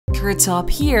KirTop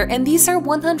here, and these are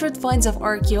 100 finds of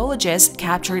archaeologists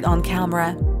captured on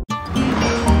camera.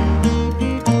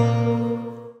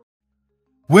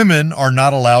 Women are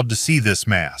not allowed to see this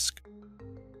mask.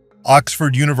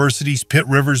 Oxford University's Pitt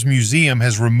Rivers Museum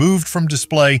has removed from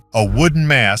display a wooden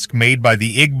mask made by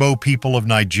the Igbo people of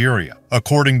Nigeria.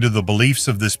 According to the beliefs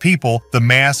of this people, the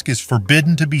mask is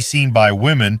forbidden to be seen by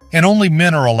women, and only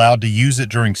men are allowed to use it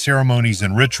during ceremonies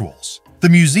and rituals. The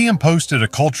museum posted a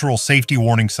cultural safety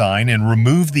warning sign and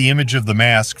removed the image of the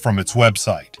mask from its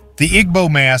website. The Igbo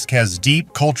mask has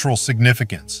deep cultural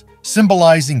significance,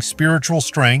 symbolizing spiritual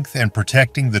strength and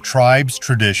protecting the tribe's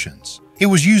traditions. It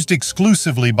was used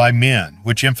exclusively by men,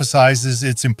 which emphasizes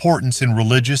its importance in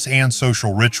religious and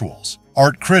social rituals.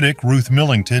 Art critic Ruth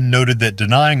Millington noted that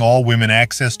denying all women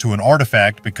access to an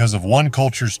artifact because of one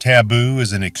culture's taboo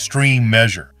is an extreme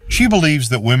measure. She believes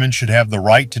that women should have the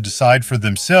right to decide for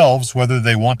themselves whether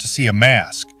they want to see a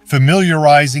mask,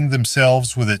 familiarizing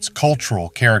themselves with its cultural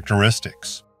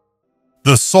characteristics.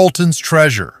 The Sultan's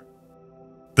Treasure.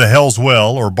 The Hell's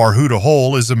Well, or Barhuda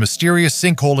Hole, is a mysterious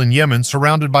sinkhole in Yemen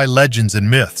surrounded by legends and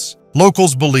myths.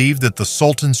 Locals believe that the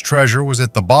Sultan's treasure was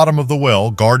at the bottom of the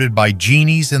well, guarded by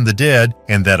genies and the dead,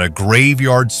 and that a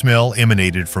graveyard smell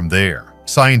emanated from there.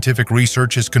 Scientific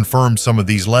research has confirmed some of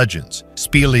these legends.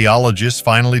 Speleologists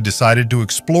finally decided to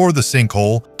explore the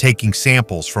sinkhole, taking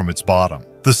samples from its bottom.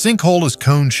 The sinkhole is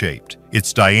cone-shaped.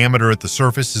 Its diameter at the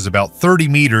surface is about 30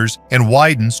 meters and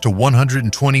widens to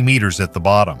 120 meters at the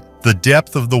bottom. The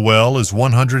depth of the well is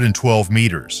 112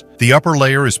 meters. The upper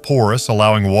layer is porous,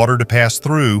 allowing water to pass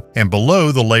through, and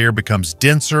below the layer becomes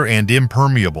denser and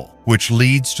impermeable, which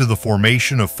leads to the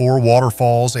formation of 4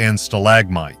 waterfalls and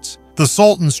stalagmites. The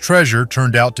Sultan's treasure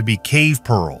turned out to be cave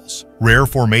pearls, rare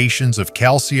formations of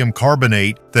calcium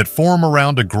carbonate that form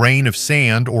around a grain of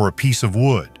sand or a piece of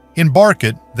wood. In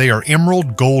Barkit, they are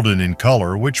emerald golden in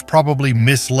color, which probably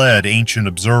misled ancient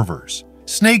observers.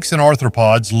 Snakes and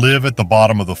arthropods live at the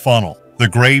bottom of the funnel. The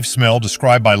grave smell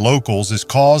described by locals is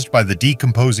caused by the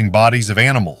decomposing bodies of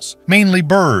animals, mainly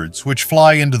birds, which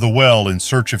fly into the well in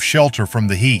search of shelter from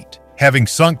the heat. Having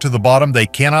sunk to the bottom, they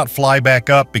cannot fly back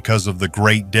up because of the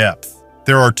great depth.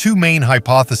 There are 2 main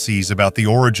hypotheses about the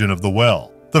origin of the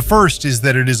well. The first is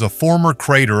that it is a former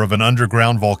crater of an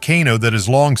underground volcano that has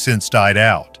long since died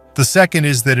out. The second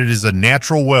is that it is a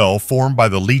natural well formed by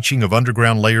the leaching of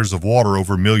underground layers of water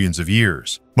over millions of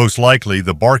years. Most likely,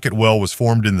 the Barkit well was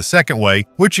formed in the second way,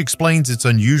 which explains its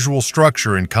unusual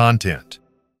structure and content.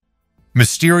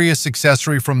 Mysterious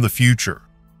accessory from the future.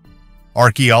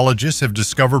 Archaeologists have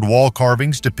discovered wall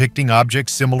carvings depicting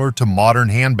objects similar to modern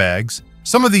handbags.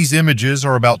 Some of these images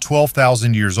are about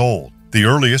 12,000 years old. The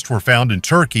earliest were found in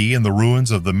Turkey in the ruins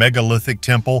of the megalithic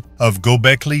temple of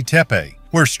Göbekli Tepe,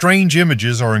 where strange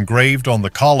images are engraved on the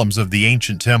columns of the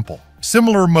ancient temple.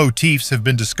 Similar motifs have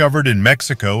been discovered in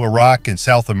Mexico, Iraq, and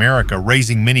South America,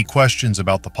 raising many questions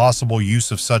about the possible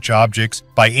use of such objects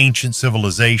by ancient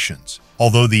civilizations.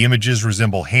 Although the images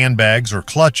resemble handbags or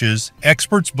clutches,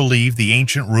 experts believe the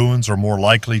ancient ruins are more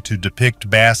likely to depict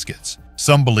baskets.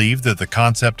 Some believe that the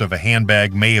concept of a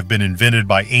handbag may have been invented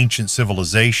by ancient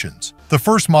civilizations. The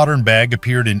first modern bag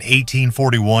appeared in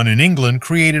 1841 in England,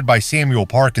 created by Samuel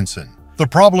Parkinson. The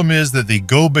problem is that the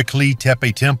Göbekli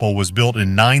Tepe temple was built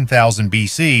in 9000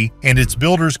 BC, and its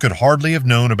builders could hardly have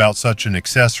known about such an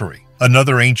accessory.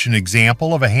 Another ancient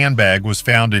example of a handbag was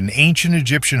found in ancient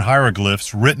Egyptian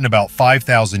hieroglyphs written about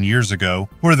 5,000 years ago,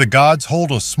 where the gods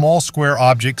hold a small square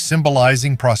object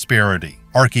symbolizing prosperity.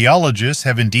 Archaeologists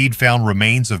have indeed found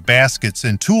remains of baskets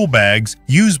and tool bags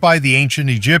used by the ancient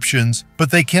Egyptians,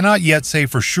 but they cannot yet say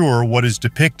for sure what is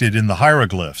depicted in the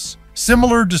hieroglyphs.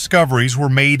 Similar discoveries were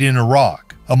made in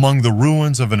Iraq, among the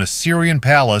ruins of an Assyrian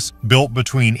palace built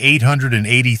between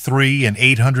 883 and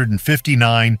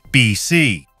 859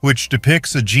 BC, which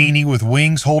depicts a genie with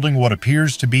wings holding what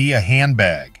appears to be a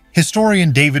handbag.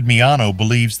 Historian David Miano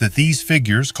believes that these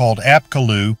figures, called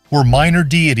Apkallu, were minor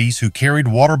deities who carried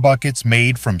water buckets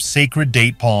made from sacred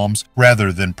date palms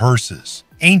rather than purses.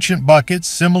 Ancient buckets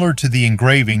similar to the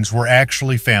engravings were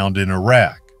actually found in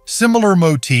Iraq. Similar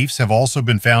motifs have also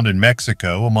been found in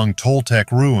Mexico among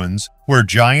Toltec ruins, where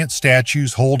giant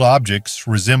statues hold objects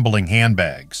resembling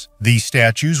handbags. These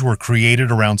statues were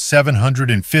created around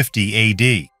 750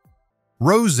 AD.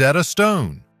 Rosetta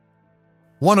Stone.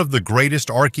 One of the greatest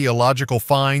archaeological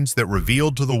finds that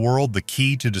revealed to the world the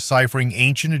key to deciphering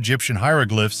ancient Egyptian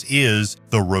hieroglyphs is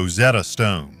the Rosetta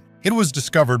Stone. It was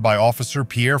discovered by officer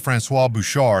Pierre-François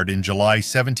Bouchard in July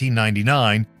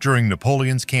 1799 during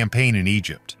Napoleon's campaign in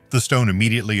Egypt. The stone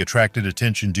immediately attracted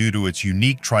attention due to its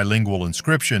unique trilingual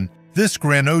inscription, This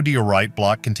granodiorite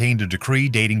block contained a decree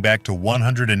dating back to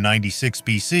 196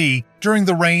 BC during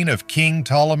the reign of King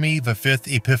Ptolemy V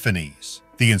Epiphanes.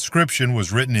 The inscription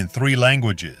was written in 3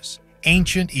 languages: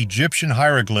 ancient Egyptian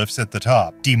hieroglyphs at the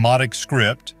top, Demotic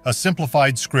script, a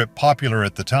simplified script popular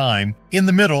at the time, in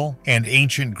the middle, and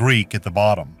ancient Greek at the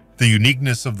bottom. The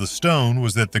uniqueness of the stone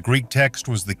was that the Greek text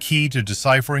was the key to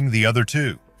deciphering the other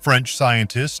 2. French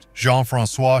scientist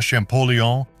Jean-François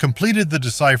Champollion completed the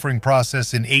deciphering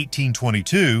process in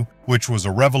 1822, which was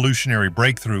a revolutionary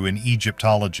breakthrough in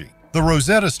Egyptology. The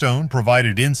Rosetta Stone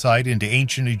provided insight into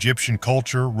ancient Egyptian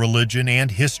culture, religion, and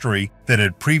history that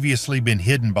had previously been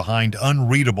hidden behind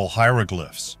unreadable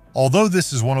hieroglyphs. Although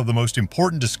this is one of the most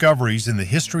important discoveries in the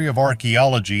history of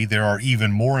archaeology, there are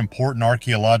even more important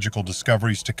archaeological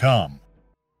discoveries to come.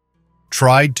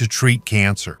 Tried to treat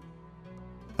cancer.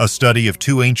 A study of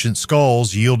 2 ancient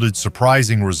skulls yielded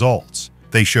surprising results.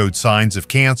 They showed signs of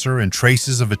cancer and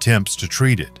traces of attempts to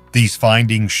treat it. These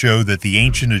findings show that the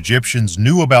ancient Egyptians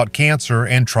knew about cancer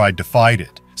and tried to fight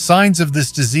it. Signs of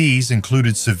this disease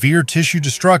included severe tissue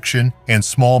destruction and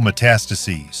small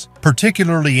metastases.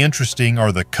 Particularly interesting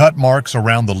are the cut marks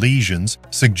around the lesions,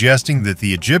 suggesting that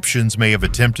the Egyptians may have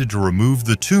attempted to remove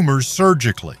the tumors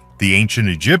surgically. The ancient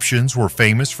Egyptians were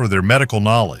famous for their medical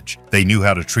knowledge. They knew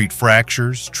how to treat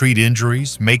fractures, treat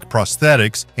injuries, make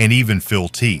prosthetics, and even fill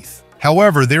teeth.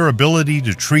 However, their ability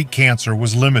to treat cancer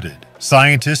was limited.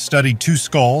 Scientists studied 2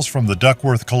 skulls from the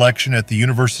Duckworth collection at the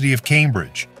University of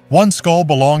Cambridge. One skull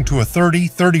belonged to a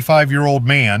 35-year-old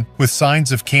man with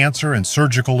signs of cancer and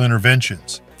surgical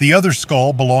interventions. The other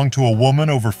skull belonged to a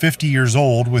woman over 50 years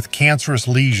old with cancerous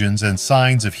lesions and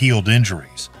signs of healed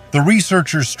injuries. The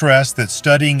researchers stressed that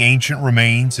studying ancient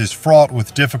remains is fraught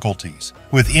with difficulties,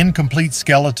 with incomplete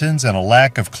skeletons and a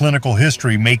lack of clinical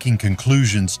history making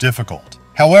conclusions difficult.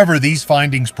 However, these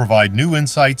findings provide new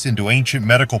insights into ancient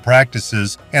medical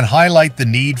practices and highlight the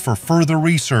need for further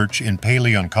research in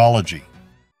paleontology.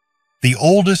 The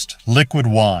oldest liquid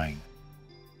wine.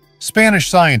 Spanish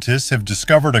scientists have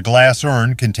discovered a glass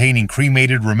urn containing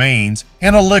cremated remains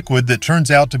and a liquid that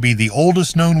turns out to be the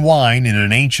oldest known wine in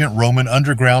an ancient Roman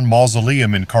underground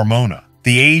mausoleum in Carmona.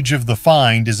 The age of the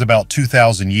find is about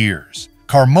 2,000 years.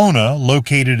 Carmona,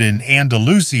 located in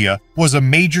Andalusia, was a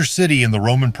major city in the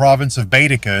Roman province of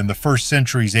Baetica in the 1st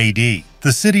centuries AD.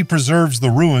 The city preserves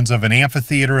the ruins of an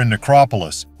amphitheater and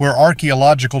necropolis, where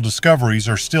archaeological discoveries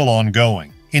are still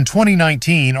ongoing. In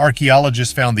 2019,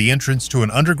 archaeologists found the entrance to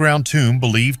an underground tomb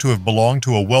believed to have belonged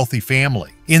to a wealthy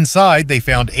family. Inside, they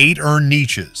found 8 urn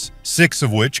niches, 6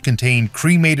 of which contained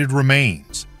cremated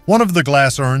remains. One of the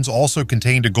glass urns also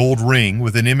contained a gold ring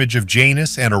with an image of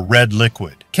Janus and a red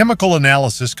liquid. Chemical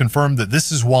analysis confirmed that this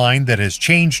is wine that has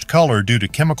changed color due to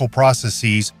chemical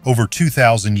processes over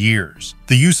 2,000 years.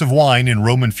 The use of wine in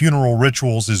Roman funeral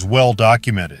rituals is well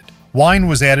documented. Wine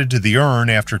was added to the urn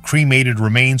after cremated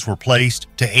remains were placed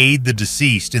to aid the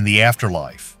deceased in the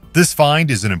afterlife. This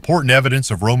find is an important evidence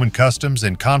of Roman customs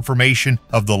and confirmation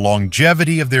of the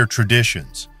longevity of their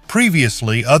traditions.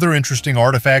 Previously, other interesting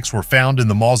artifacts were found in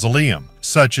the mausoleum,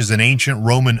 such as an ancient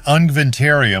Roman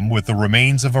ungventarium with the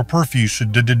remains of a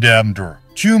perfusion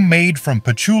tube made from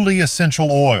patchouli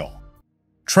essential oil.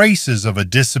 Traces of a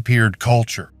disappeared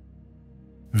culture.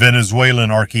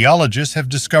 Venezuelan archaeologists have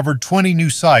discovered 20 new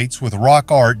sites with rock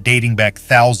art dating back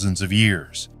thousands of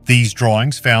years. These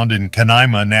drawings found in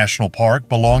Canaima National Park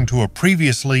belong to a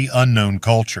previously unknown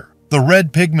culture. The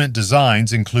red pigment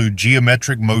designs include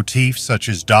geometric motifs such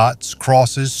as dots,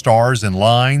 crosses, stars, and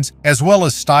lines, as well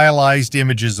as stylized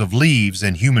images of leaves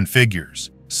and human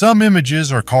figures. Some images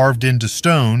are carved into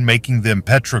stone, making them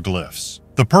petroglyphs.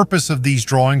 The purpose of these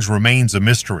drawings remains a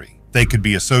mystery. They could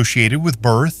be associated with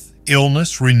birth,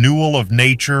 illness, renewal of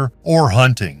nature, or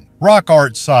hunting. Rock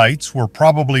art sites were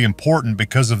probably important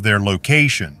because of their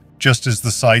location, just as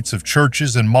the sites of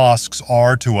churches and mosques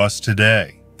are to us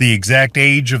today. The exact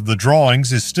age of the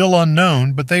drawings is still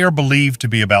unknown, but they are believed to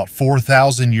be about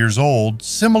 4,000 years old,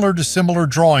 similar to similar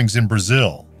drawings in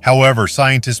Brazil. However,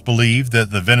 scientists believe that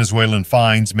the Venezuelan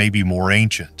finds may be more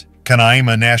ancient.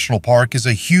 Canaima National Park is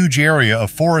a huge area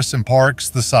of forests and parks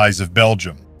the size of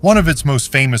Belgium. One of its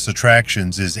most famous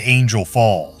attractions is Angel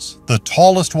Falls, the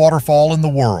tallest waterfall in the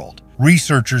world.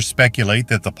 Researchers speculate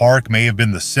that the park may have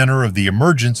been the center of the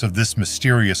emergence of this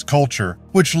mysterious culture,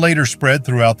 which later spread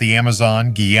throughout the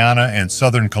Amazon, Guyana, and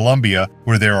southern Colombia,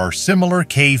 where there are similar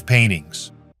cave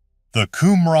paintings. The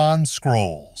Qumran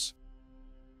Scrolls.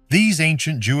 These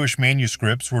ancient Jewish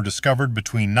manuscripts were discovered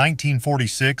between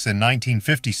 1946 and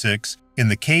 1956 in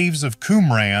the caves of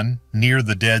Qumran near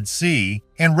the Dead Sea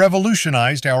and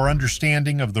revolutionized our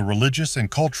understanding of the religious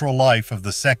and cultural life of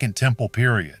the Second Temple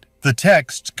period. The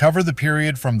texts cover the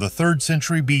period from the 3rd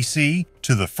century BC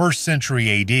to the 1st century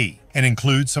AD and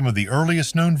include some of the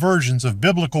earliest known versions of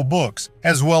biblical books,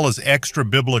 as well as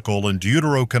extra-biblical and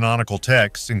deuterocanonical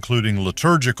texts, including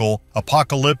liturgical,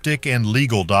 apocalyptic, and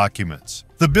legal documents.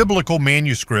 The biblical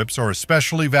manuscripts are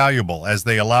especially valuable as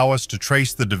they allow us to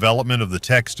trace the development of the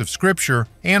text of Scripture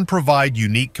and provide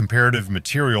unique comparative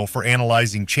material for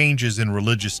analyzing changes in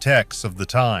religious texts of the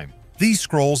time. These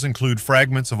scrolls include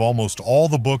fragments of almost all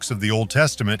the books of the Old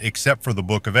Testament except for the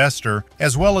Book of Esther,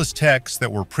 as well as texts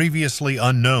that were previously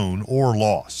unknown or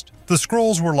lost. The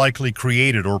scrolls were likely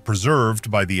created or preserved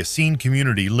by the Essene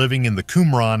community living in the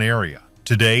Qumran area.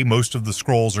 Today, most of the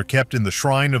scrolls are kept in the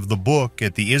Shrine of the Book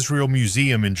at the Israel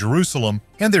Museum in Jerusalem,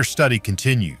 and their study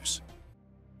continues.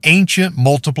 Ancient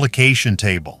multiplication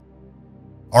table.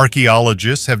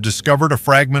 Archaeologists have discovered a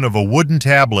fragment of a wooden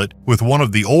tablet with one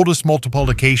of the oldest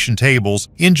multiplication tables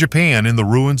in Japan in the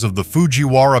ruins of the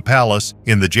Fujiwara Palace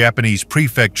in the Japanese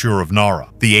prefecture of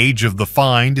Nara. The age of the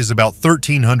find is about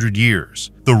 1,300 years.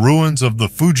 The ruins of the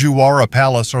Fujiwara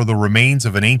Palace are the remains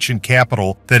of an ancient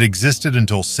capital that existed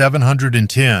until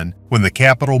 710, when the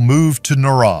capital moved to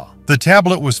Nara. The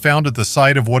tablet was found at the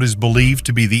site of what is believed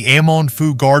to be the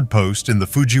Amon-fu guard post in the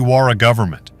Fujiwara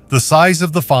government. The size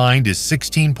of the find is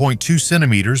 16.2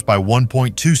 centimeters by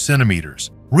 1.2 centimeters.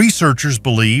 Researchers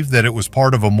believe that it was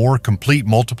part of a more complete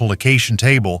multiplication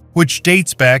table, which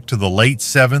dates back to the late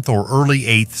 7th or early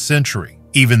 8th century.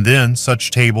 Even then,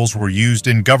 such tables were used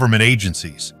in government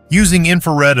agencies. Using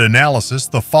infrared analysis,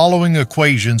 the following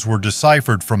equations were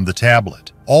deciphered from the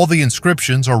tablet. All the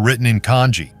inscriptions are written in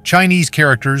kanji, Chinese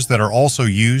characters that are also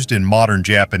used in modern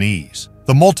Japanese.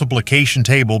 The multiplication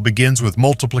table begins with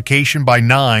multiplication by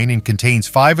 9 and contains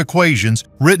 5 equations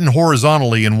written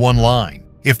horizontally in one line.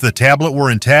 If the tablet were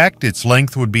intact, its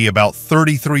length would be about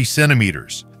 33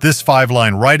 centimeters. This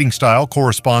 5-line writing style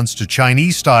corresponds to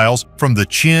Chinese styles from the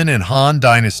Qin and Han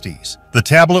dynasties. The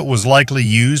tablet was likely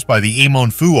used by the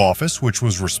Amon-fu office, which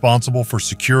was responsible for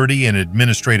security and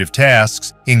administrative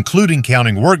tasks, including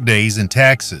counting workdays and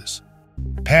taxes.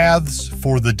 Paths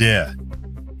for the dead.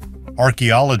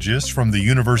 Archaeologists from the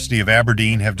University of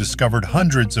Aberdeen have discovered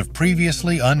hundreds of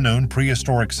previously unknown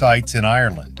prehistoric sites in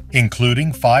Ireland,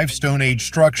 including 5 Stone Age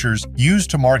structures used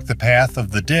to mark the path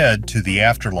of the dead to the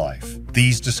afterlife.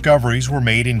 These discoveries were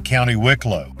made in County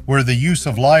Wicklow, where the use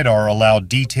of LiDAR allowed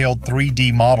detailed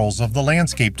 3D models of the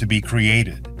landscape to be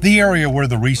created. The area where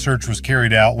the research was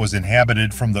carried out was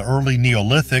inhabited from the early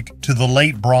Neolithic to the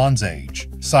late Bronze Age.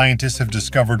 Scientists have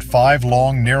discovered 5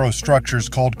 long, narrow structures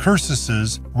called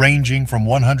cursuses, ranging from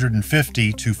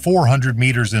 150 to 400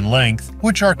 meters in length,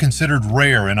 which are considered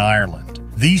rare in Ireland.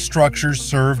 These structures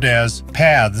served as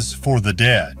paths for the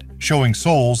dead, showing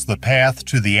souls the path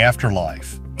to the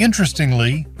afterlife.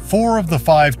 Interestingly, 4 of the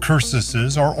 5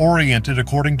 cursuses are oriented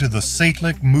according to the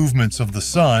cyclic movements of the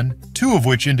sun, 2 of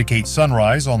which indicate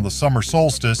sunrise on the summer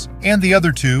solstice, and the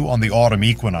other 2 on the autumn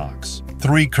equinox.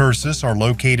 3 cursus are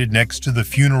located next to the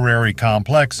funerary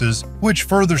complexes, which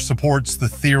further supports the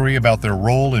theory about their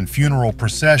role in funeral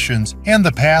processions and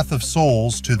the path of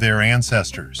souls to their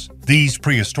ancestors. These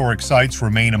prehistoric sites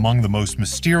remain among the most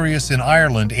mysterious in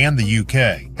Ireland and the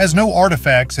UK, as no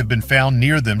artifacts have been found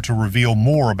near them to reveal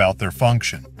more about their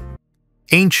function.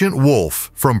 Ancient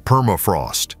wolf from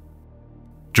permafrost.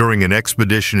 During an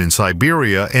expedition in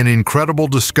Siberia, an incredible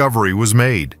discovery was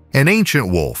made. An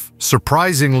ancient wolf,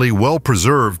 surprisingly well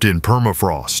preserved in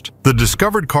permafrost. The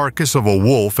discovered carcass of a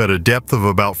wolf at a depth of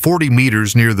about 40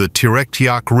 meters near the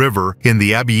Terracotta River in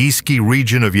the Abiysky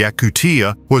region of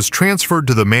Yakutia was transferred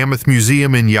to the Mammoth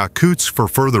Museum in Yakutsk for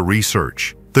further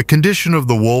research. The condition of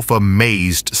the wolf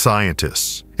amazed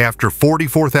scientists. After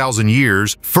 44,000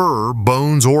 years, fur,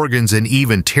 bones, organs, and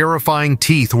even terrifying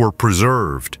teeth were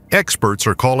preserved. Experts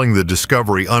are calling the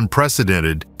discovery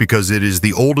unprecedented because it is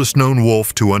the oldest known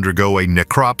wolf to undergo a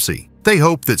necropsy. They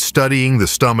hope that studying the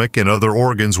stomach and other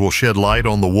organs will shed light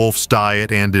on the wolf's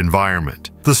diet and environment.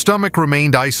 The stomach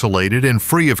remained isolated and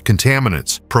free of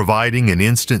contaminants, providing an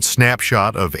instant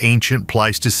snapshot of ancient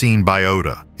Pleistocene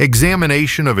biota.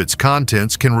 Examination of its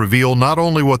contents can reveal not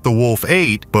only what the wolf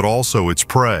ate, but also its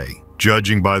prey.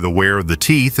 Judging by the wear of the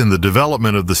teeth and the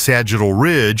development of the sagittal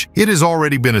ridge, it has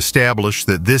already been established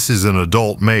that this is an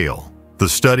adult male. The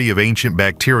study of ancient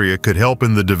bacteria could help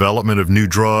in the development of new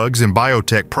drugs and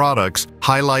biotech products,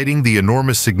 highlighting the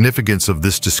enormous significance of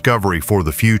this discovery for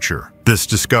the future. This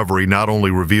discovery not only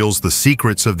reveals the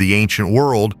secrets of the ancient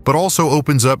world, but also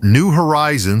opens up new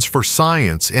horizons for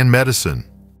science and medicine.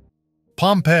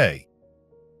 Pompeii.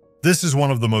 This is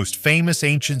one of the most famous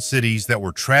ancient cities that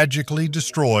were tragically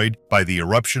destroyed by the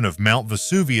eruption of Mount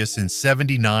Vesuvius in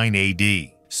 79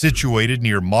 AD. Situated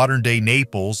near modern-day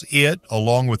Naples, it,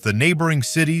 along with the neighboring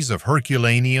cities of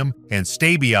Herculaneum and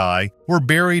Stabiae, were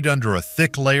buried under a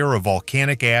thick layer of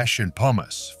volcanic ash and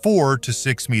pumice, 4 to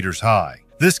 6 meters high.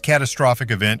 This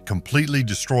catastrophic event completely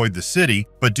destroyed the city,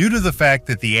 but due to the fact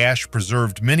that the ash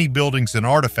preserved many buildings and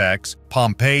artifacts,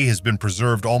 Pompeii has been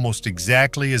preserved almost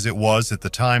exactly as it was at the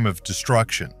time of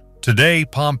destruction. Today,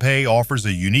 Pompeii offers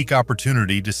a unique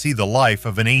opportunity to see the life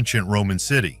of an ancient Roman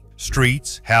city.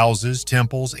 Streets, houses,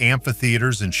 temples,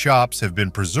 amphitheaters, and shops have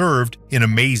been preserved in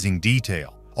amazing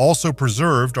detail. Also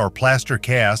preserved are plaster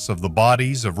casts of the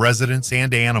bodies of residents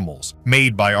and animals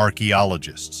made by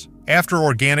archaeologists. After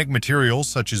organic materials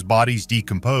such as bodies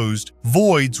decomposed,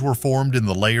 voids were formed in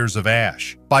the layers of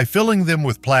ash. By filling them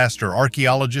with plaster,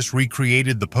 archaeologists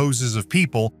recreated the poses of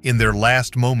people in their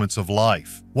last moments of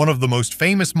life. One of the most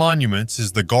famous monuments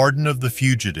is the Garden of the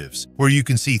Fugitives, where you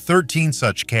can see 13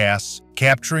 such casts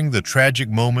capturing the tragic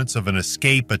moments of an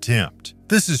escape attempt.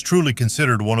 This is truly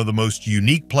considered one of the most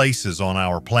unique places on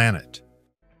our planet.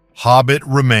 Hobbit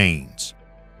remains.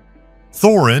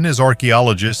 Thorin, as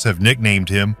archaeologists have nicknamed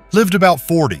him, lived about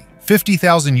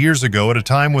 50,000 years ago at a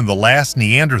time when the last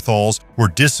Neanderthals were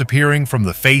disappearing from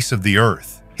the face of the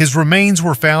earth. His remains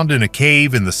were found in a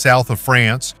cave in the south of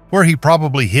France, where he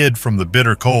probably hid from the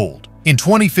bitter cold. In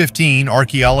 2015,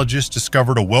 archaeologists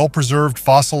discovered a well-preserved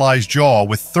fossilized jaw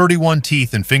with 31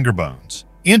 teeth and finger bones.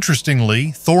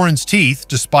 Interestingly, Thorin's teeth,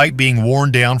 despite being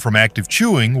worn down from active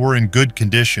chewing, were in good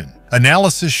condition.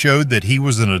 Analysis showed that he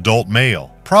was an adult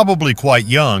male, probably quite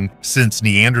young, since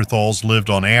Neanderthals lived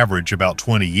on average about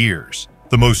 20 years.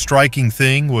 The most striking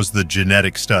thing was the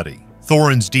genetic study.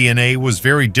 Thorin's DNA was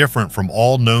very different from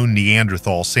all known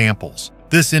Neanderthal samples.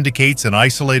 This indicates an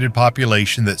isolated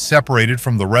population that separated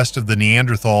from the rest of the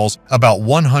Neanderthals about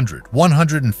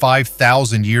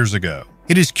 105,000 years ago.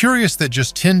 It is curious that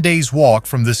just 10 days' walk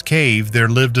from this cave there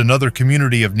lived another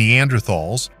community of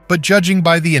Neanderthals, but judging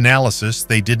by the analysis,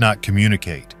 they did not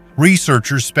communicate.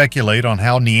 Researchers speculate on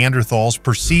how Neanderthals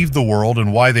perceived the world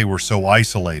and why they were so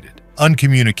isolated.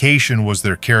 Uncommunication was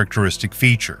their characteristic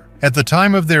feature. At the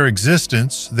time of their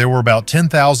existence, there were about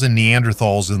 10,000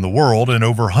 Neanderthals in the world, and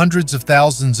over hundreds of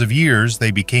thousands of years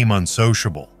they became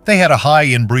unsociable. They had a high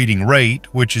inbreeding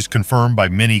rate, which is confirmed by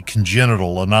many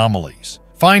congenital anomalies.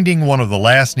 Finding one of the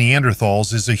last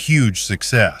Neanderthals is a huge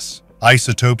success.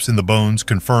 Isotopes in the bones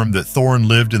confirm that Thorin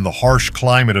lived in the harsh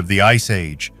climate of the Ice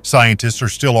Age. Scientists are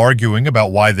still arguing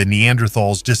about why the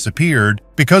Neanderthals disappeared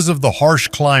because of the harsh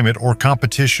climate or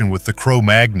competition with the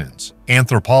Cro-Magnons.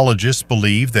 Anthropologists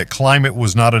believe that climate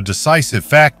was not a decisive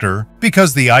factor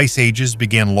because the Ice Ages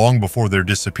began long before their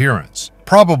disappearance.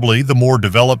 Probably the more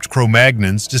developed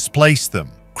Cro-Magnons displaced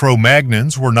them.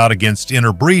 Cro-Magnons were not against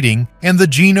interbreeding, and the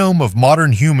genome of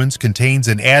modern humans contains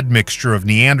an admixture of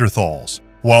Neanderthals,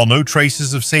 while no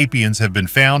traces of sapiens have been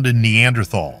found in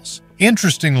Neanderthals.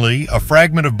 Interestingly, a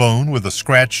fragment of bone with a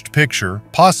scratched picture,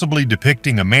 possibly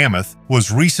depicting a mammoth,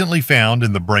 was recently found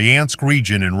in the Bryansk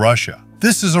region in Russia.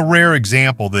 This is a rare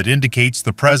example that indicates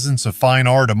the presence of fine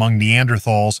art among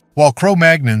Neanderthals, while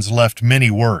Cro-Magnons left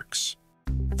many works.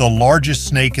 The largest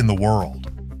snake in the world.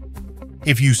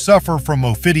 If you suffer from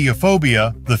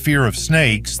ophidiophobia, the fear of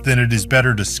snakes, then it is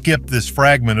better to skip this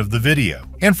fragment of the video.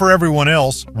 And for everyone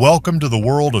else, welcome to the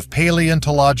world of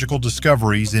paleontological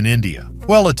discoveries in India.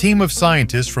 Well, a team of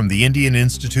scientists from the Indian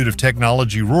Institute of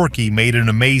Technology, Roorkee, made an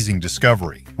amazing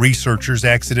discovery. Researchers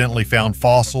accidentally found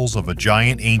fossils of a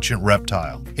giant ancient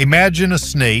reptile. Imagine a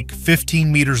snake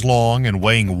 15 meters long and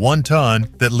weighing 1 ton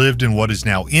that lived in what is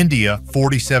now India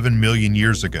 47 million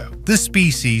years ago. This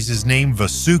species is named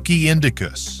Vasuki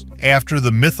indicus, after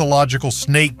the mythological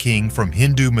snake king from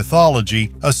Hindu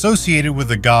mythology associated with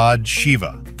the god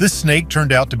Shiva. This snake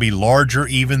turned out to be larger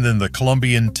even than the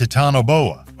Colombian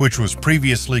Titanoboa, which was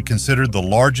previously considered the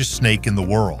largest snake in the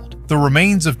world. The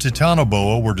remains of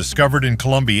Titanoboa were discovered in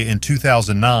Colombia in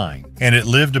 2009, and it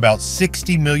lived about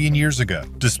 60 million years ago.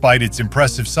 Despite its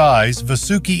impressive size,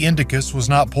 Vasuki indicus was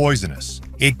not poisonous.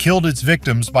 It killed its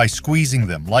victims by squeezing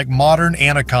them, like modern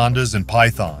anacondas and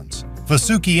pythons.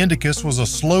 Vasuki indicus was a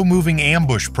slow-moving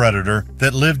ambush predator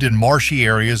that lived in marshy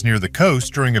areas near the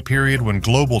coast during a period when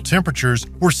global temperatures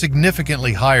were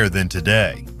significantly higher than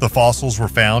today. The fossils were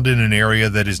found in an area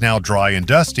that is now dry and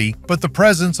dusty, but the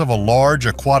presence of a large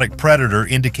aquatic predator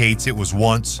indicates it was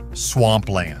once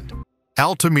swampland.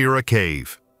 Altamira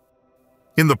Cave.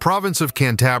 In the province of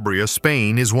Cantabria,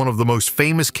 Spain, is one of the most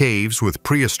famous caves with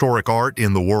prehistoric art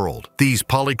in the world. These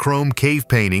polychrome cave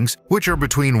paintings, which are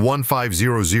between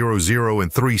 15000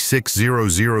 and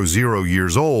 36000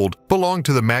 years old, belong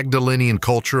to the Magdalenian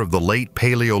culture of the late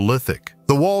Paleolithic.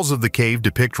 The walls of the cave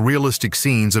depict realistic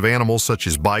scenes of animals such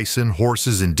as bison,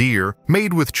 horses, and deer,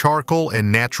 made with charcoal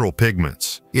and natural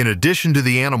pigments. In addition to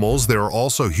the animals, there are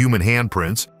also human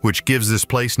handprints, which gives this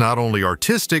place not only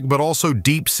artistic but also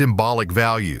deep symbolic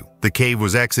value. The cave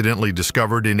was accidentally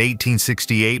discovered in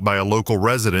 1868 by a local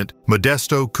resident,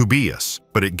 Modesto Cubillas,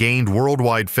 but it gained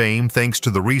worldwide fame thanks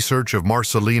to the research of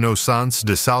Marcelino Sanz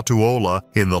de Sautuola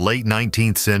in the late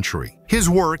 19th century. His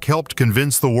work helped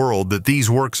convince the world that these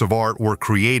works of art were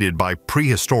created by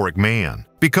prehistoric man,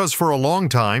 because for a long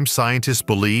time scientists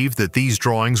believed that these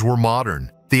drawings were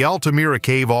modern. The Altamira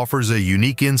Cave offers a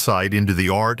unique insight into the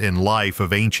art and life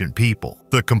of ancient people.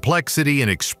 The complexity and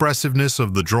expressiveness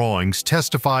of the drawings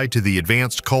testify to the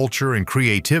advanced culture and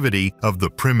creativity of the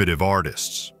primitive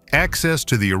artists. Access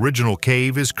to the original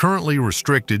cave is currently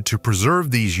restricted to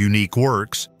preserve these unique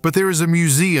works, but there is a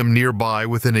museum nearby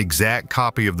with an exact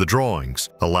copy of the drawings,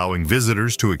 allowing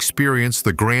visitors to experience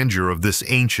the grandeur of this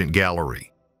ancient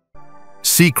gallery.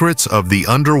 Secrets of the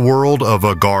Underworld of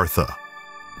Agartha.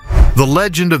 The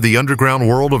legend of the underground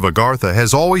world of Agartha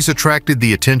has always attracted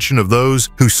the attention of those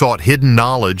who sought hidden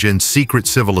knowledge and secret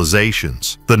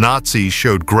civilizations. The Nazis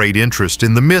showed great interest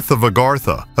in the myth of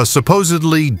Agartha, a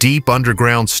supposedly deep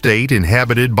underground state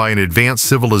inhabited by an advanced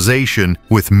civilization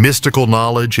with mystical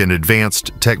knowledge and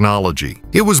advanced technology.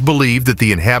 It was believed that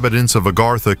the inhabitants of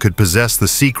Agartha could possess the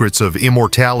secrets of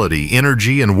immortality,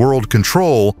 energy, and world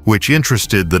control, which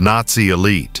interested the Nazi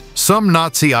elite. Some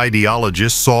Nazi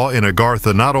ideologists saw in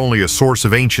Agartha not only a source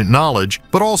of ancient knowledge,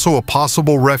 but also a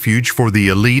possible refuge for the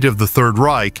elite of the Third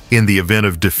Reich in the event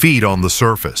of defeat on the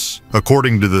surface.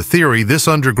 According to the theory, this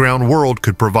underground world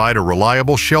could provide a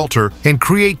reliable shelter and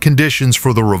create conditions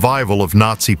for the revival of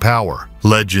Nazi power.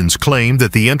 Legends claim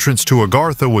that the entrance to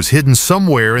Agartha was hidden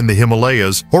somewhere in the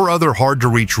Himalayas or other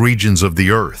hard-to-reach regions of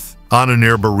the Earth.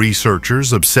 Ananurba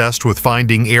researchers obsessed with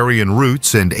finding Aryan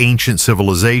roots and ancient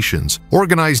civilizations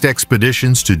organized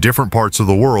expeditions to different parts of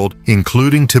the world,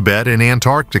 including Tibet and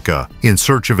Antarctica, in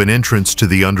search of an entrance to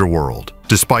the underworld.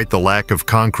 Despite the lack of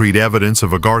concrete evidence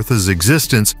of Agartha's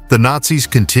existence, the Nazis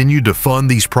continued to fund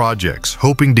these projects,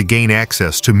 hoping to gain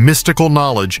access to mystical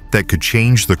knowledge that could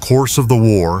change the course of the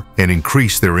war and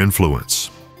increase their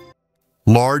influence.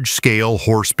 Large-scale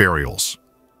horse burials.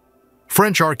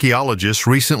 French archaeologists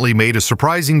recently made a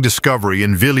surprising discovery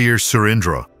in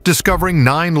Villiers-sur-Indre, discovering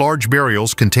 9 large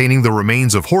burials containing the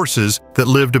remains of horses that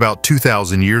lived about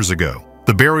 2,000 years ago.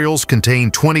 The burials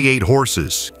contain 28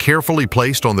 horses, carefully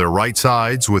placed on their right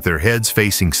sides with their heads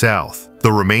facing south.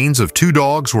 The remains of 2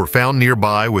 dogs were found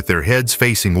nearby with their heads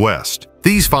facing west.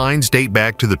 These finds date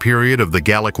back to the period of the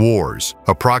Gallic Wars,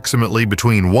 approximately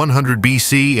between 100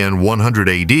 BC and 100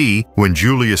 AD, when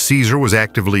Julius Caesar was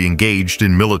actively engaged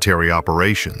in military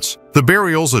operations. The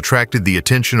burials attracted the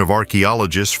attention of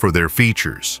archaeologists for their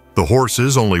features. The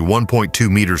horses, only 1.2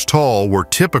 meters tall, were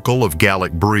typical of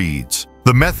Gallic breeds.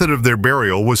 The method of their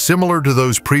burial was similar to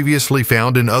those previously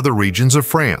found in other regions of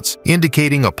France,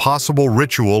 indicating a possible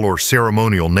ritual or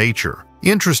ceremonial nature.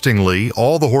 Interestingly,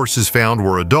 all the horses found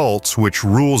were adults, which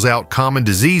rules out common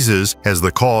diseases as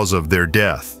the cause of their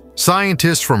death.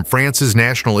 Scientists from France's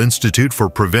National Institute for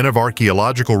Preventive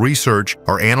Archaeological Research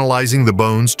are analyzing the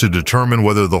bones to determine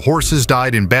whether the horses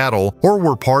died in battle or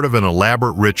were part of an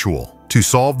elaborate ritual. To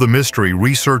solve the mystery,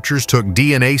 researchers took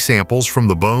DNA samples from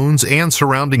the bones and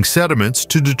surrounding sediments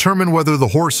to determine whether the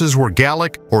horses were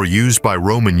Gallic or used by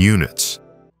Roman units.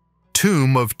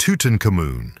 Tomb of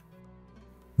Tutankhamun.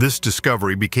 This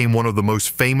discovery became one of the most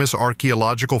famous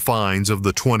archaeological finds of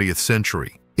the 20th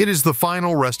century. It is the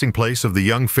final resting place of the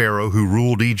young pharaoh who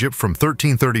ruled Egypt from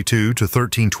 1332 to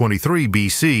 1323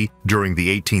 BC during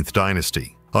the 18th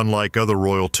dynasty. Unlike other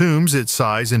royal tombs, its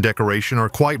size and decoration are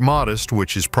quite modest,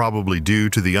 which is probably due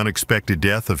to the unexpected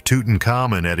death of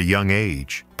Tutankhamun at a young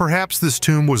age. Perhaps this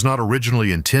tomb was not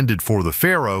originally intended for the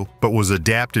pharaoh, but was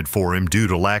adapted for him due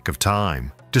to lack of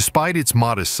time. Despite its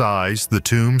modest size, the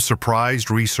tomb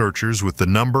surprised researchers with the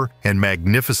number and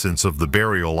magnificence of the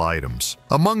burial items.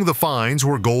 Among the finds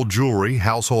were gold jewelry,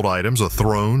 household items, a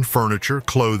throne, furniture,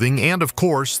 clothing, and of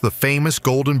course, the famous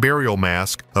golden burial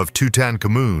mask of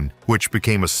Tutankhamun, which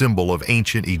became a symbol of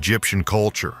ancient Egyptian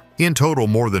culture. In total,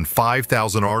 more than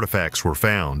 5,000 artifacts were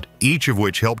found, each of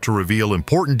which helped to reveal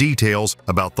important details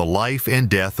about the life and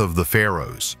death of the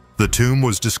pharaohs. The tomb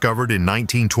was discovered in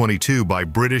 1922 by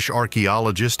British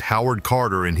archaeologist Howard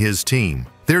Carter and his team.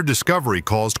 Their discovery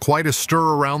caused quite a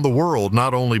stir around the world,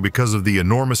 not only because of the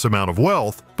enormous amount of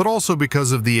wealth, but also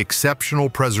because of the exceptional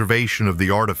preservation of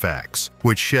the artifacts,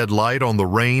 which shed light on the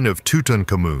reign of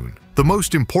Tutankhamun. The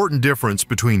most important difference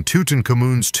between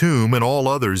Tutankhamun's tomb and all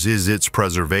others is its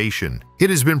preservation. It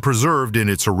has been preserved in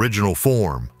its original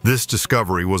form. This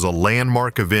discovery was a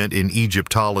landmark event in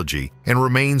Egyptology and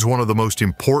remains one of the most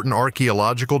important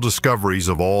archaeological discoveries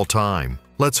of all time.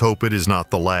 Let's hope it is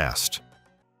not the last.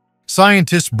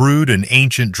 Scientists brewed an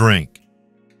ancient drink.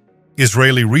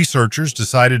 Israeli researchers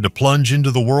decided to plunge into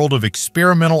the world of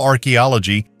experimental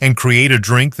archaeology and create a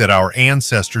drink that our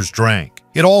ancestors drank.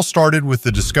 It all started with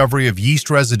the discovery of yeast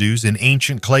residues in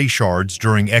ancient clay shards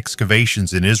during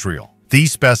excavations in Israel.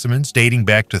 These specimens, dating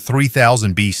back to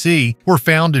 3000 BC, were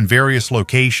found in various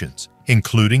locations,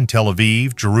 including Tel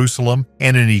Aviv, Jerusalem,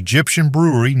 and an Egyptian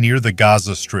brewery near the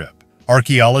Gaza Strip.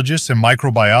 Archaeologists and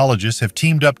microbiologists have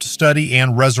teamed up to study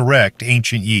and resurrect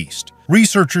ancient yeast.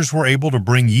 Researchers were able to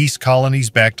bring yeast colonies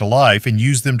back to life and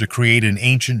use them to create an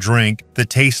ancient drink that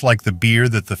tastes like the beer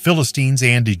that the Philistines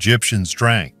and Egyptians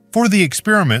drank. For the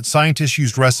experiment, scientists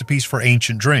used recipes for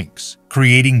ancient drinks,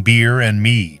 creating beer and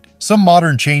mead. Some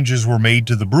modern changes were made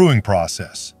to the brewing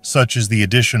process, such as the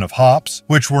addition of hops,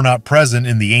 which were not present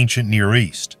in the ancient Near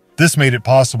East. This made it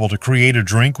possible to create a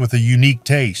drink with a unique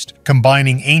taste,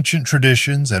 combining ancient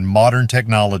traditions and modern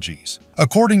technologies.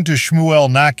 According to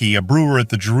Shmuel Naki, a brewer at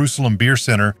the Jerusalem Beer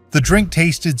Center, the drink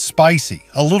tasted spicy,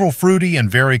 a little fruity, and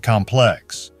very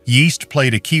complex. Yeast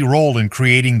played a key role in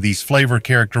creating these flavor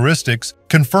characteristics,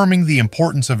 confirming the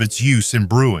importance of its use in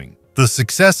brewing. The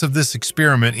success of this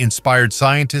experiment inspired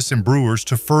scientists and brewers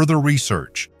to further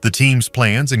research. The team's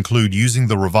plans include using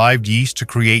the revived yeast to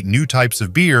create new types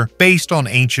of beer based on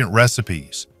ancient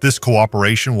recipes. This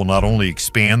cooperation will not only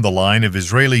expand the line of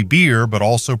Israeli beer, but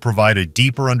also provide a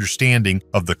deeper understanding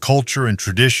of the culture and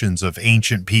traditions of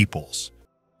ancient peoples.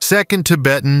 Second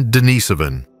Tibetan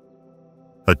Denisovan.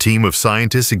 A team of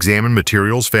scientists examined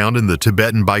materials found in the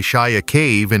Tibetan Baishaya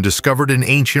cave and discovered an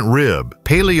ancient rib.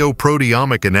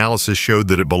 Paleoproteomic analysis showed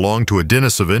that it belonged to a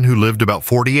Denisovan who lived about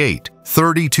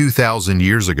 32,000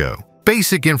 years ago.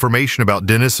 Basic information about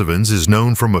Denisovans is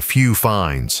known from a few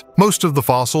finds. Most of the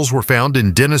fossils were found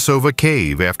in Denisova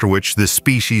Cave, after which this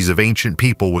species of ancient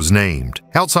people was named.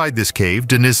 Outside this cave,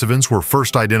 Denisovans were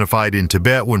first identified in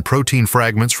Tibet when protein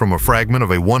fragments from a fragment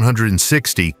of a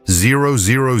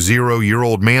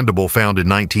 160,000-year-old mandible found in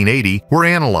 1980 were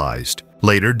analyzed.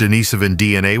 Later, Denisovan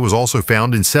DNA was also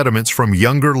found in sediments from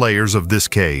younger layers of this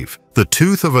cave. The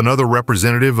tooth of another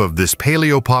representative of this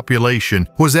paleo-population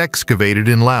was excavated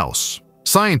in Laos.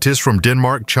 Scientists from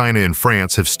Denmark, China, and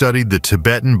France have studied the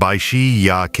Tibetan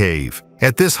Baishaya cave.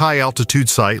 At this high-altitude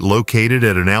site, located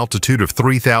at an altitude of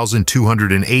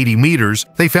 3,280 meters,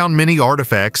 they found many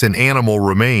artifacts and animal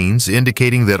remains,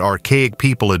 indicating that archaic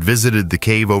people had visited the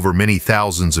cave over many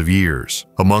thousands of years.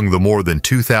 Among the more than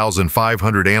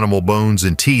 2,500 animal bones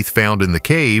and teeth found in the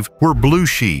cave were blue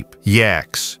sheep,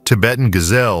 yaks, Tibetan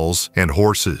gazelles, and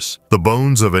horses. The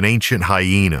bones of an ancient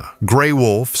hyena, gray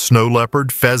wolf, snow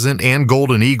leopard, pheasant, and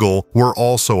golden eagle were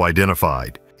also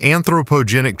identified.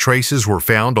 Anthropogenic traces were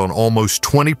found on almost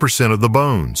 20% of the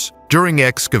bones. During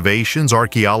excavations,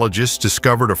 archaeologists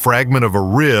discovered a fragment of a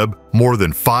rib more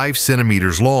than 5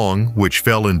 centimeters long, which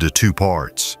fell into 2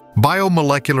 parts.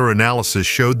 Biomolecular analysis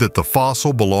showed that the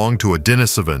fossil belonged to a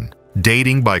Denisovan.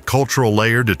 Dating by cultural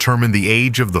layer determined the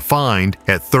age of the find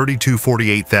at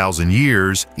 32,000–48,000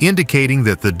 years, indicating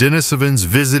that the Denisovans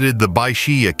visited the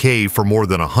Baishaya cave for more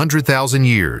than 100,000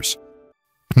 years.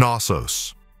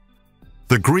 Knossos.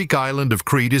 The Greek island of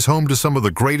Crete is home to some of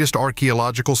the greatest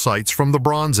archaeological sites from the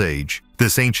Bronze Age.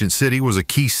 This ancient city was a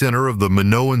key center of the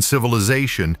Minoan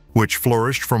civilization, which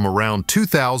flourished from around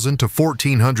 2000 to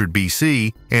 1400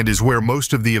 BC and is where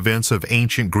most of the events of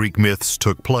ancient Greek myths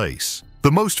took place.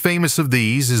 The most famous of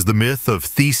these is the myth of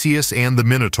Theseus and the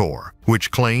Minotaur,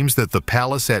 which claims that the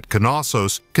palace at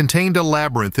Knossos contained a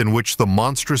labyrinth in which the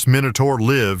monstrous Minotaur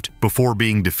lived before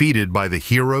being defeated by the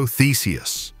hero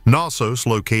Theseus. Knossos,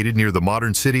 located near the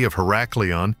modern city of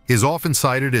Heraklion, is often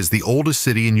cited as the oldest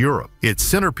city in Europe. Its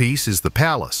centerpiece is the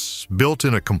palace, built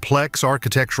in a complex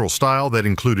architectural style that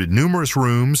included numerous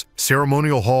rooms,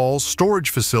 ceremonial halls,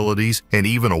 storage facilities, and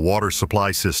even a water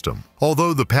supply system.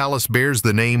 Although the palace bears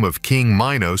the name of King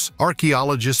Minos,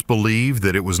 archaeologists believe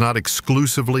that it was not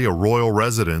exclusively a royal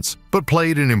residence, but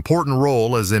played an important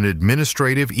role as an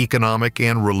administrative, economic,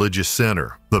 and religious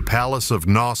center. The Palace of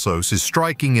Knossos is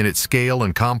striking in its scale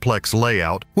and complex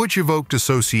layout, which evoked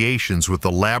associations with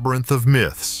the labyrinth of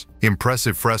myths.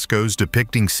 Impressive frescoes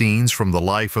depicting scenes from the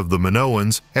life of the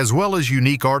Minoans, as well as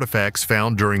unique artifacts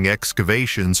found during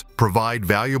excavations, provide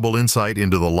valuable insight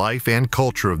into the life and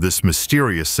culture of this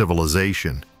mysterious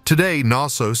civilization. Today,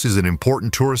 Knossos is an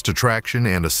important tourist attraction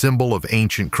and a symbol of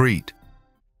ancient Crete.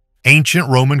 Ancient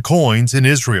Roman coins in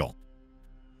Israel.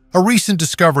 A recent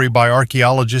discovery by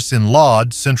archaeologists in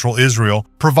Lod, central Israel,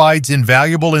 provides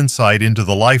invaluable insight into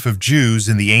the life of Jews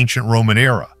in the ancient Roman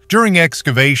era. During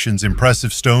excavations,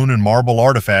 impressive stone and marble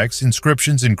artifacts,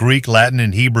 inscriptions in Greek, Latin,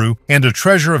 and Hebrew, and a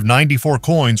treasure of 94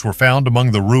 coins were found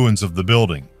among the ruins of the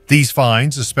building. These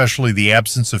finds, especially the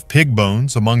absence of pig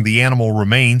bones among the animal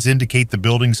remains, indicate the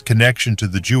building's connection to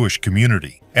the Jewish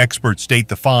community. Experts date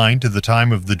the find to the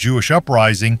time of the Jewish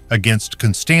uprising against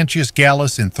Constantius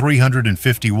Gallus in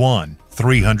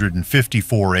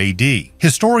 354 AD.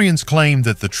 Historians claim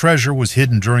that the treasure was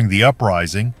hidden during the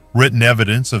uprising. Written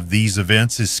evidence of these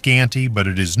events is scanty, but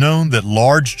it is known that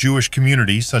large Jewish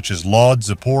communities such as Lod,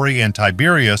 Zippori, and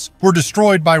Tiberias were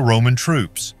destroyed by Roman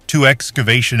troops. Two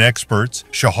excavation experts,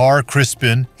 Shahar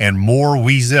Crispin and Mor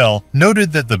Wiesel,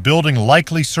 noted that the building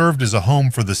likely served as a home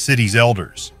for the city's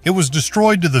elders. It was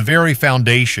destroyed to the very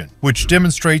foundation, which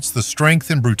demonstrates the strength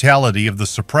and brutality of the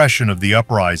suppression of the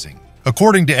uprising.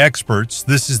 According to experts,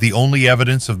 this is the only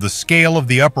evidence of the scale of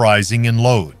the uprising in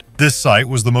Lod. This site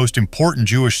was the most important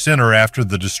Jewish center after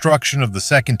the destruction of the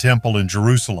Second Temple in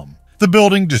Jerusalem. The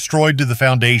building, destroyed to the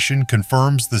foundation,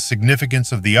 confirms the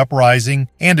significance of the uprising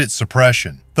and its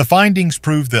suppression. The findings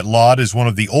prove that Lod is one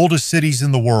of the oldest cities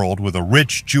in the world with a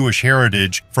rich Jewish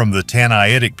heritage from the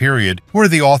Tannaitic period, where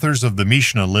the authors of the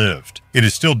Mishnah lived. It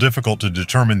is still difficult to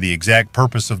determine the exact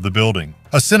purpose of the building: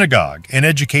 a synagogue, an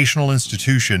educational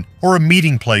institution, or a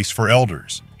meeting place for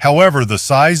elders. However, the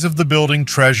size of the building,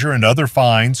 treasure, and other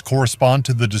finds correspond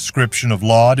to the description of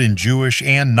Lod in Jewish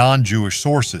and non-Jewish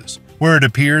sources, where it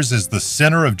appears as the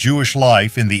center of Jewish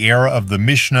life in the era of the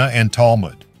Mishnah and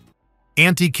Talmud.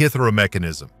 Antikythera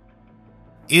mechanism.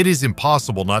 It is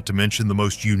impossible not to mention the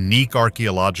most unique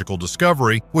archaeological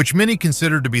discovery, which many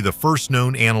consider to be the first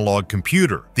known analog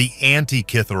computer, the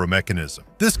Antikythera mechanism.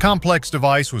 This complex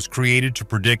device was created to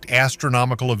predict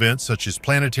astronomical events such as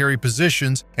planetary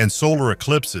positions and solar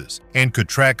eclipses, and could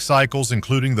track cycles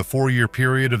including the 4-year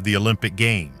period of the Olympic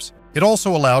Games. It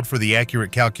also allowed for the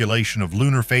accurate calculation of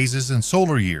lunar phases and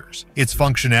solar years. Its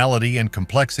functionality and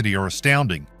complexity are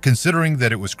astounding, considering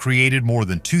that it was created more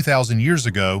than 2,000 years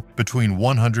ago between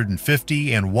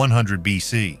 150 and 100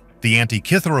 BC. The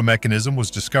Antikythera mechanism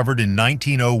was discovered in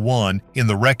 1901 in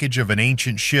the wreckage of an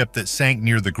ancient ship that sank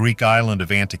near the Greek island of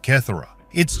Antikythera.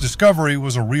 Its discovery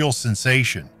was a real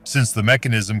sensation, since the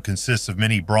mechanism consists of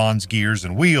many bronze gears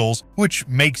and wheels, which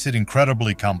makes it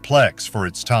incredibly complex for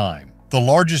its time. The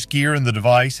largest gear in the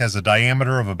device has a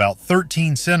diameter of about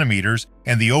 13 centimeters,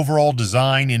 and the overall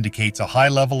design indicates a high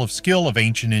level of skill of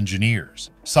ancient engineers.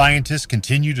 Scientists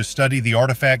continue to study the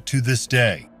artifact to this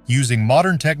day, using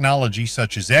modern technology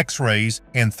such as X-rays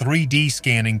and 3D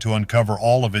scanning to uncover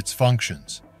all of its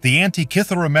functions. The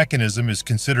Antikythera mechanism is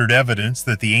considered evidence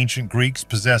that the ancient Greeks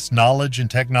possessed knowledge and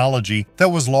technology that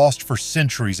was lost for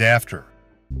centuries after.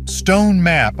 Stone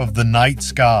map of the night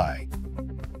sky.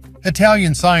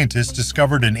 Italian scientists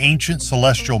discovered an ancient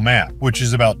celestial map, which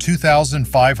is about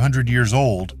 2,500 years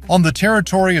old, on the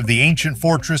territory of the ancient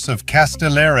fortress of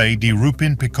Castellare di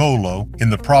Rupin Piccolo in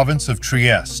the province of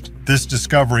Trieste. This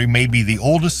discovery may be the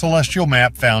oldest celestial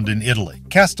map found in Italy.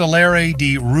 Castellare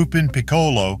di Rupin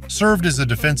Piccolo served as a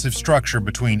defensive structure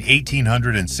between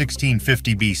 1800 and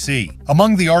 1650 BC.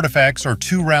 Among the artifacts are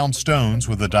 2 round stones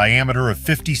with a diameter of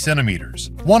 50 centimeters.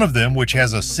 One of them, which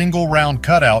has a single round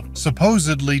cutout,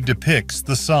 supposedly depicts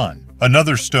the sun.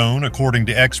 Another stone, according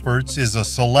to experts, is a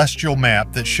celestial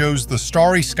map that shows the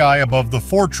starry sky above the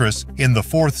fortress in the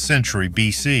 4th century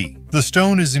BC. The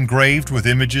stone is engraved with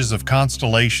images of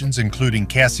constellations including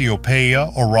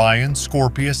Cassiopeia, Orion,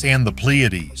 Scorpius, and the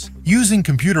Pleiades. Using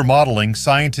computer modeling,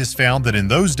 scientists found that in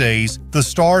those days, the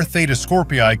star Theta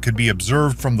Scorpii could be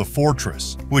observed from the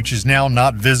fortress, which is now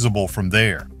not visible from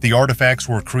there. The artifacts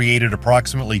were created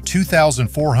approximately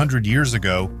 2,400 years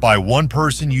ago by one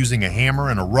person using a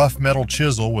hammer and a rough metal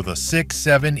chisel with a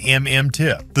 6-7 mm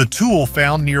tip. The tool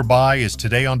found nearby is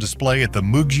today on display at the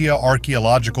Muggia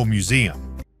Archaeological Museum.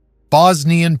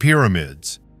 Bosnian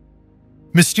pyramids.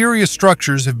 Mysterious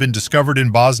structures have been discovered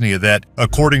in Bosnia that,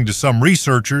 according to some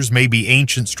researchers, may be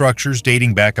ancient structures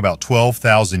dating back about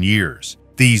 12,000 years.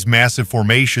 These massive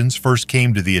formations first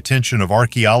came to the attention of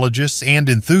archaeologists and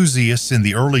enthusiasts in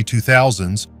the early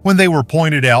 2000s when they were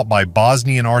pointed out by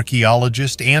Bosnian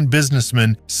archaeologist and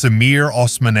businessman Samir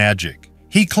Osmanagic.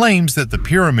 He claims that the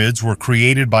pyramids were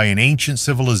created by an ancient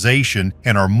civilization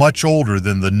and are much older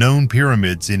than the known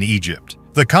pyramids in Egypt.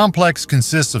 The complex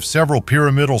consists of several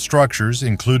pyramidal structures,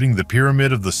 including the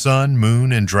Pyramid of the Sun,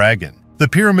 Moon, and Dragon. The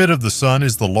Pyramid of the Sun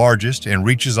is the largest and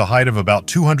reaches a height of about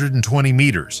 220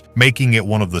 meters, making it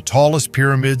one of the tallest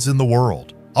pyramids in the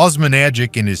world.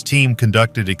 Osmanagic and his team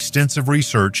conducted extensive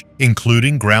research,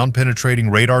 including ground-penetrating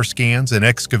radar scans and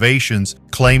excavations,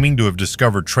 claiming to have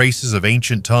discovered traces of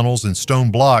ancient tunnels and stone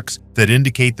blocks that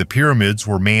indicate the pyramids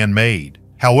were man-made.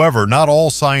 However, not all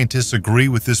scientists agree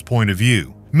with this point of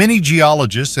view. Many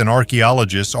geologists and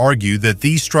archaeologists argue that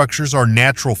these structures are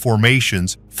natural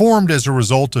formations formed as a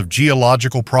result of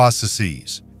geological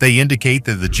processes. They indicate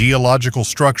that the geological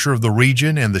structure of the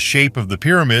region and the shape of the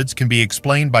pyramids can be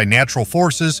explained by natural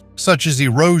forces such as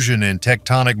erosion and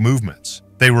tectonic movements.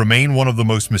 They remain one of the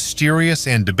most mysterious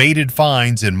and debated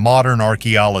finds in modern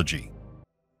archaeology.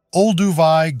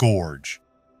 Olduvai Gorge.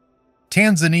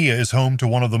 Tanzania is home to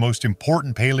one of the most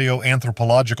important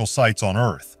paleoanthropological sites on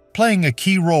Earth, playing a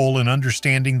key role in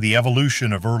understanding the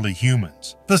evolution of early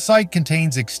humans. The site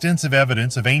contains extensive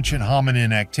evidence of ancient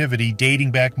hominin activity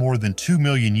dating back more than 2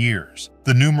 million years.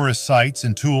 The numerous sites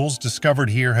and tools discovered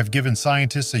here have given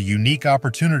scientists a unique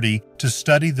opportunity to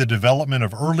study the development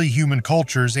of early human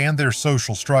cultures and their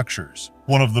social structures.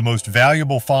 One of the most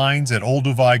valuable finds at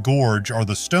Olduvai Gorge are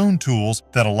the stone tools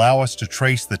that allow us to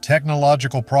trace the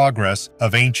technological progress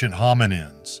of ancient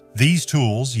hominins. These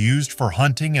tools, used for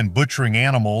hunting and butchering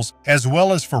animals, as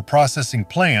well as for processing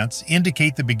plants,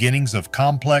 indicate the beginnings of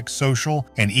complex social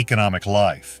and economic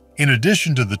life. In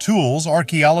addition to the tools,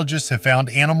 archaeologists have found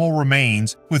animal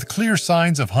remains with clear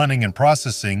signs of hunting and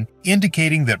processing,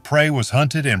 indicating that prey was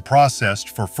hunted and processed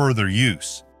for further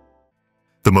use.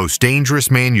 The most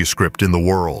dangerous manuscript in the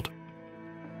world.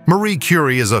 Marie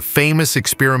Curie is a famous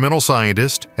experimental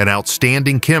scientist, an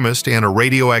outstanding chemist, and a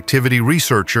radioactivity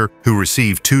researcher who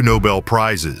received 2 Nobel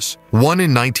Prizes, one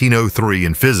in 1903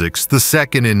 in physics, the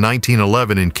second in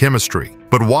 1911 in chemistry.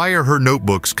 But why are her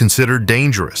notebooks considered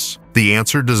dangerous? The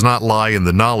answer does not lie in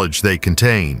the knowledge they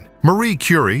contain. Marie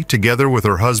Curie, together with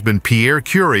her husband Pierre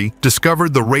Curie,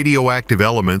 discovered the radioactive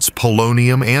elements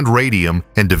polonium and radium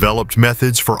and developed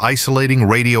methods for isolating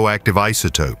radioactive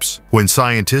isotopes. When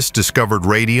scientists discovered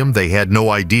radium, they had no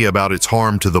idea about its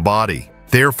harm to the body.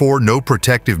 Therefore, no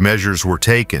protective measures were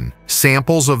taken.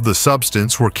 Samples of the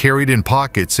substance were carried in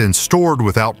pockets and stored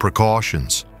without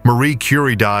precautions. Marie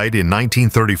Curie died in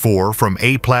 1934 from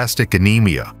aplastic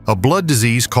anemia, a blood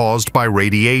disease caused by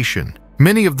radiation.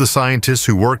 Many of the scientists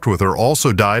who worked with her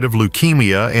also died of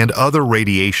leukemia and other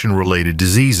radiation-related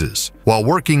diseases. While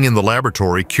working in the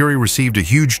laboratory, Curie received a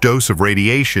huge dose of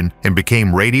radiation and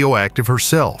became radioactive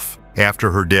herself.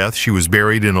 After her death, she was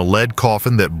buried in a lead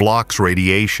coffin that blocks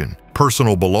radiation.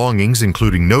 Personal belongings,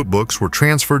 including notebooks, were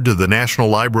transferred to the National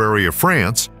Library of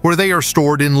France, where they are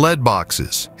stored in lead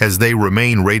boxes, as they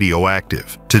remain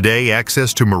radioactive. Today,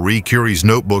 access to Marie Curie's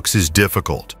notebooks is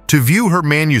difficult. To view her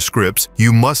manuscripts,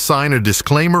 you must sign a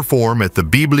disclaimer form at the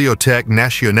Bibliothèque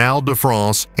Nationale de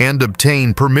France and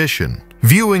obtain permission.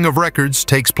 Viewing of records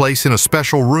takes place in a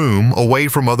special room away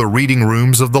from other reading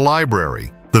rooms of the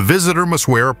library. The visitor must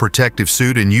wear a protective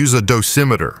suit and use a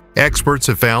dosimeter. Experts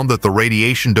have found that the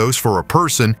radiation dose for a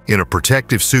person in a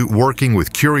protective suit working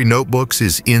with Curie notebooks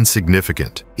is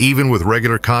insignificant. Even with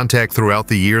regular contact throughout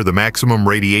the year, the maximum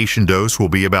radiation dose will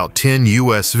be about 10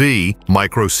 USV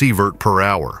microsievert per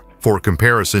hour. For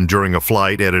comparison, during a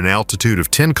flight at an altitude of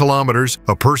 10 kilometers,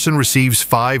 a person receives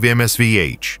 5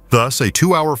 MSVH. Thus, a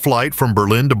 2-hour flight from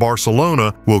Berlin to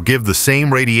Barcelona will give the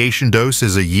same radiation dose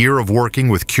as a year of working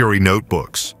with Curie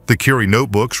notebooks. The Curie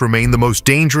notebooks remain the most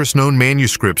dangerous known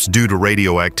manuscripts due to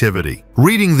radioactivity.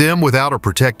 Reading them without a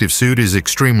protective suit is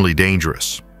extremely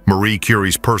dangerous. Marie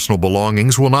Curie's personal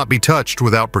belongings will not be touched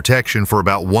without protection for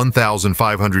about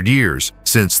 1,500 years,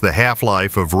 since the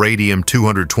half-life of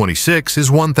radium-226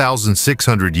 is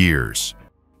 1,600 years.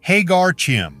 Hagar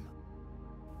Chim.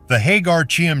 The Hagar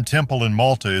Chim Temple in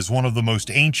Malta is one of the most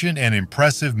ancient and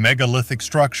impressive megalithic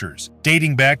structures,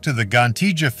 dating back to the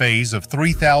Gantija phase of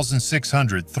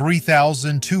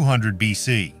 3,600–3,200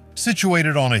 BC.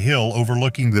 Situated on a hill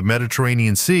overlooking the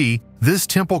Mediterranean Sea, this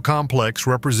temple complex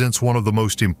represents one of the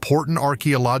most important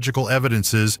archaeological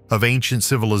evidences of ancient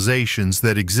civilizations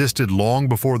that existed long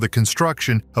before the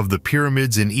construction of the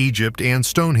pyramids in Egypt and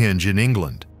Stonehenge in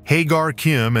England. Hagar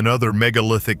Chim and other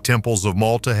megalithic temples of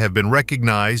Malta have been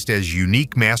recognized as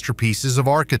unique masterpieces of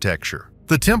architecture.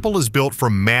 The temple is built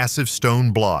from massive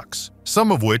stone blocks,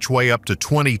 some of which weigh up to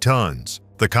 20 tons.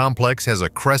 The complex has a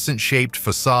crescent-shaped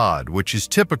facade, which is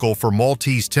typical for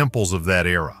Maltese temples of that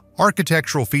era.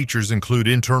 Architectural features include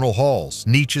internal halls,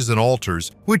 niches, and altars,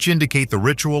 which indicate the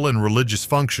ritual and religious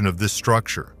function of this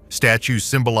structure. Statues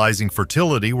symbolizing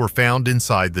fertility were found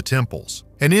inside the temples.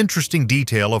 An interesting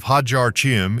detail of Hajar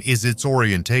Chim is its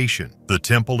orientation. The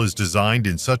temple is designed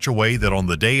in such a way that on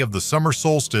the day of the summer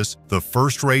solstice, the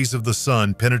first rays of the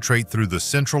sun penetrate through the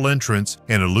central entrance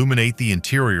and illuminate the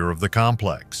interior of the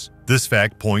complex. This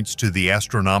fact points to the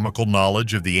astronomical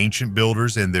knowledge of the ancient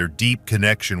builders and their deep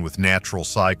connection with natural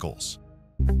cycles.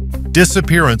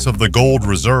 Disappearance of the gold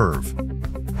reserve.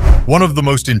 One of the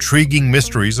most intriguing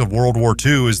mysteries of World War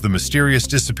II is the mysterious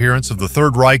disappearance of the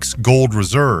Third Reich's gold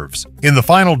reserves. In the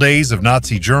final days of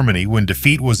Nazi Germany, when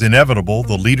defeat was inevitable,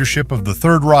 the leadership of the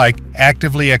Third Reich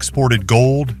actively exported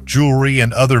gold, jewelry,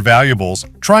 and other valuables,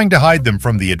 trying to hide them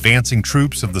from the advancing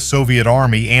troops of the Soviet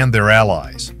Army and their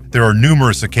allies. There are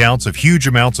numerous accounts of huge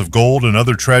amounts of gold and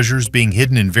other treasures being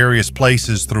hidden in various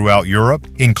places throughout Europe,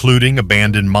 including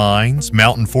abandoned mines,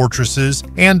 mountain fortresses,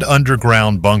 and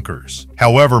underground bunkers.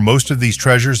 However, most of these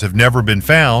treasures have never been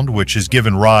found, which has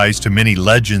given rise to many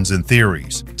legends and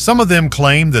theories. Some of them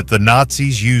claim that the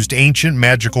Nazis used ancient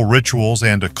magical rituals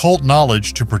and occult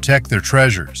knowledge to protect their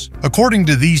treasures. According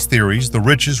to these theories, the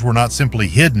riches were not simply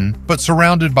hidden, but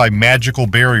surrounded by magical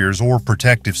barriers or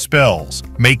protective spells,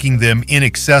 making them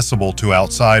inaccessible to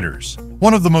outsiders.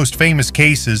 One of the most famous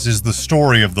cases is the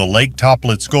story of the Lake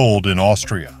Toplitz gold in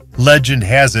Austria. Legend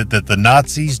has it that the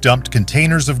Nazis dumped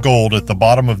containers of gold at the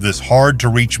bottom of this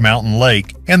hard-to-reach mountain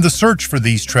lake, and the search for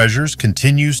these treasures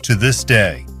continues to this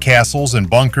day. Castles and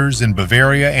bunkers in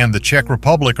Bavaria and the Czech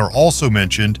Republic are also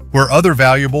mentioned, where other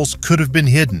valuables could have been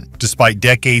hidden. Despite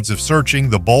decades of searching,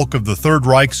 the bulk of the Third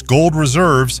Reich's gold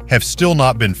reserves have still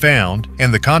not been found,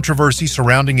 and the controversy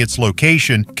surrounding its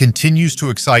location continues to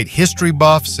excite history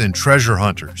buffs and treasure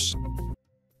hunters.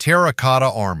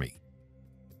 Terracotta Army.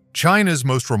 China's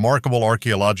most remarkable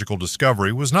archaeological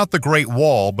discovery was not the Great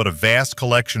Wall, but a vast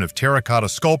collection of terracotta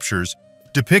sculptures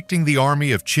depicting the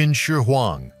army of Qin Shi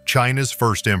Huang, China's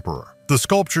first emperor. The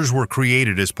sculptures were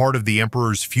created as part of the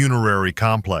emperor's funerary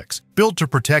complex, built to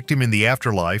protect him in the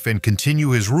afterlife and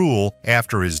continue his rule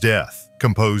after his death.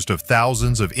 Composed of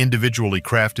thousands of individually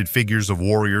crafted figures of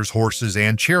warriors, horses,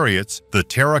 and chariots, the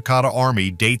Terracotta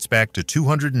Army dates back to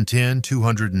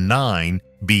 210–209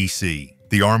 BC.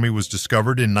 The army was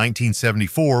discovered in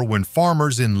 1974 when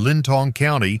farmers in Lintong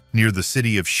County, near the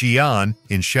city of Xi'an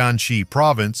in Shanxi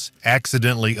Province,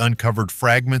 accidentally uncovered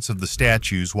fragments of the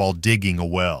statues while digging a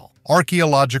well.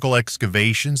 Archaeological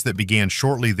excavations that began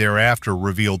shortly thereafter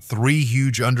revealed 3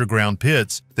 huge underground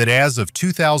pits that, as of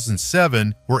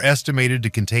 2007, were estimated to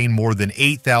contain more than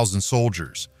 8,000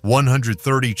 soldiers,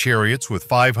 130 chariots with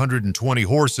 520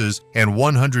 horses, and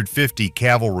 150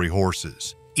 cavalry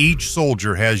horses. Each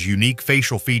soldier has unique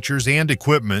facial features and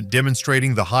equipment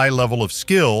demonstrating the high level of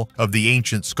skill of the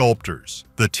ancient sculptors.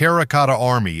 The Terracotta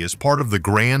Army is part of the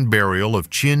grand burial of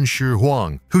Qin Shi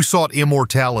Huang, who sought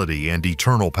immortality and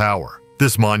eternal power.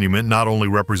 This monument not only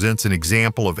represents an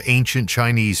example of ancient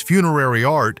Chinese funerary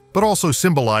art, but also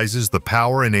symbolizes the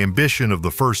power and ambition of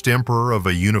the first emperor of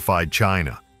a unified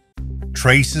China.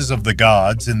 Traces of the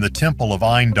gods in the Temple of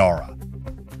Ain-Dara.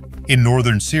 In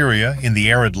northern Syria, in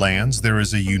the arid lands, there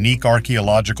is a unique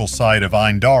archaeological site of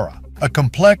Ain-Dara, a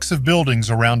complex of buildings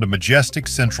around a majestic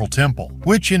central temple,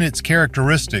 which in its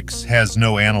characteristics has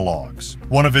no analogs.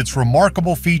 One of its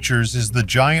remarkable features is the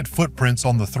giant footprints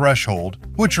on the threshold,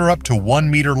 which are up to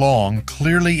 1 meter long,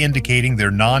 clearly indicating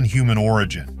their non-human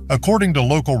origin. According to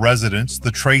local residents,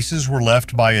 the traces were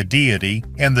left by a deity,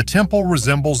 and the temple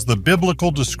resembles the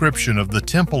biblical description of the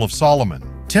Temple of Solomon.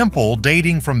 Temple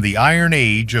dating from the Iron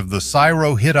Age of the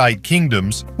Syro-Hittite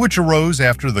kingdoms, which arose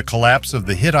after the collapse of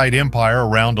the Hittite Empire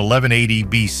around 1180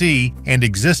 BC and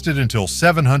existed until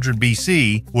 700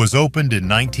 BC, was opened in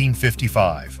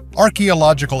 1955.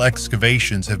 Archaeological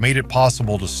excavations have made it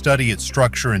possible to study its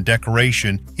structure and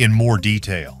decoration in more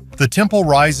detail. The temple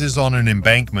rises on an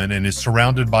embankment and is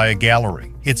surrounded by a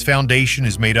gallery. Its foundation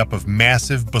is made up of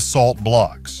massive basalt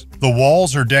blocks. The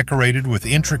walls are decorated with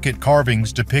intricate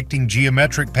carvings depicting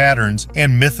geometric patterns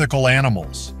and mythical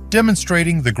animals,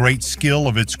 demonstrating the great skill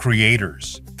of its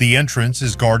creators. The entrance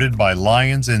is guarded by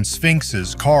lions and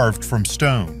sphinxes carved from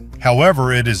stone.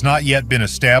 However, it has not yet been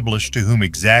established to whom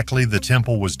exactly the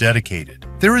temple was dedicated.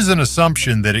 There is an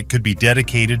assumption that it could be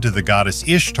dedicated to the goddess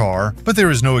Ishtar, but there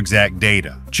is no exact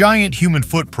data. Giant human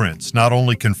footprints not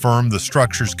only confirm the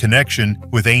structure's connection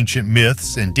with ancient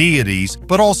myths and deities,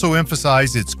 but also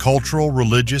emphasize its cultural,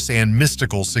 religious, and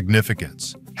mystical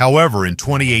significance. However, in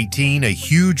 2018, a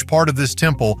huge part of this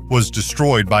temple was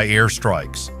destroyed by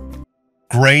airstrikes.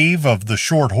 Grave of the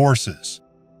Short Horses.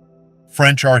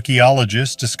 French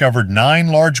archaeologists discovered 9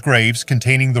 large graves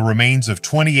containing the remains of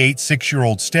 28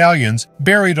 6-year-old stallions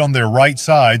buried on their right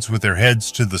sides with their heads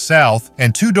to the south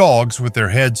and 2 dogs with their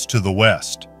heads to the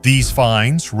west. These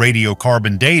finds,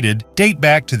 radiocarbon dated, date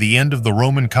back to the end of the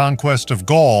Roman conquest of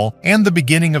Gaul and the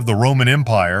beginning of the Roman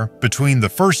Empire between the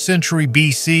 1st century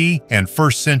BC and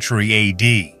 1st century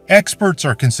AD. Experts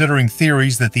are considering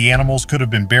theories that the animals could have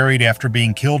been buried after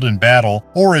being killed in battle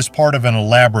or as part of an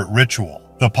elaborate ritual.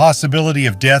 The possibility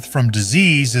of death from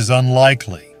disease is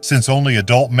unlikely, since only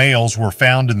adult males were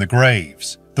found in the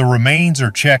graves. The remains are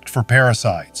checked for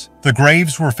parasites. The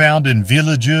graves were found in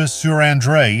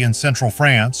Villedieu-sur-André in central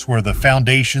France, where the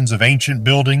foundations of ancient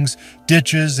buildings,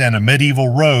 ditches, and a medieval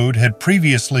road had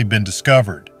previously been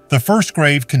discovered. The first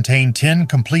grave contained 10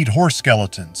 complete horse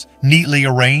skeletons, neatly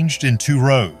arranged in 2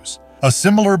 rows. A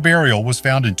similar burial was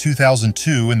found in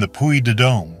 2002 in the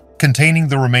Puy-de-Dôme, containing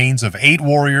the remains of 8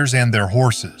 warriors and their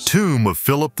horses. Tomb of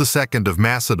Philip II of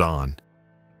Macedon.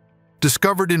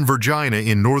 Discovered in Vergina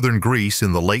in northern Greece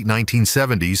in the late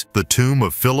 1970s, the tomb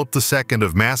of Philip II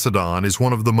of Macedon is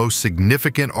one of the most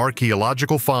significant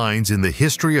archaeological finds in the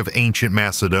history of ancient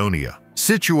Macedonia.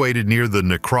 Situated near the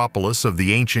necropolis of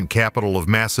the ancient capital of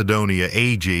Macedonia,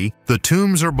 Aegae, the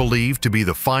tombs are believed to be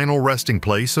the final resting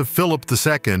place of Philip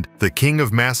II, the king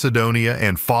of Macedonia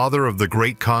and father of the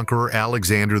great conqueror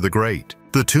Alexander the Great.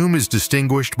 The tomb is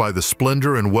distinguished by the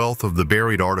splendor and wealth of the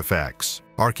buried artifacts.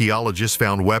 Archaeologists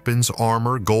found weapons,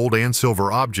 armor, gold and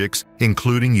silver objects,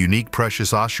 including unique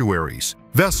precious ossuaries,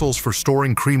 vessels for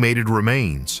storing cremated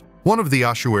remains. One of the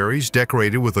ossuaries,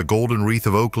 decorated with a golden wreath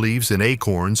of oak leaves and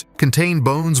acorns, contained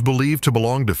bones believed to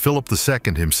belong to Philip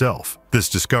II himself. This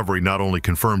discovery not only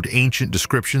confirmed ancient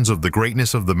descriptions of the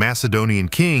greatness of the Macedonian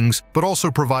kings, but also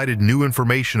provided new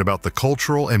information about the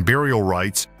cultural and burial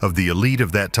rites of the elite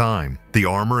of that time. The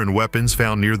armor and weapons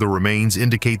found near the remains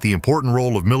indicate the important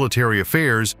role of military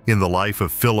affairs in the life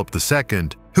of Philip II,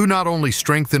 who not only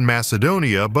strengthened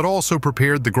Macedonia but also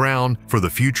prepared the ground for the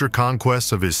future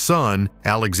conquests of his son,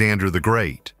 Alexander the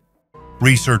Great.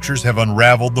 Researchers have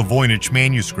unraveled the Voynich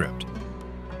manuscript.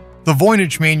 The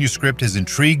Voynich manuscript has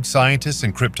intrigued scientists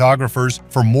and cryptographers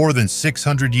for more than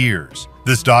 600 years.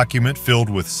 This document, filled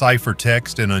with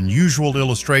ciphertext and unusual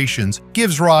illustrations,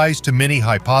 gives rise to many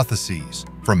hypotheses,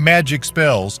 from magic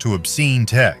spells to obscene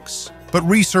texts. But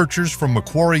researchers from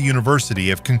Macquarie University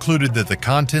have concluded that the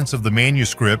contents of the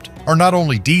manuscript are not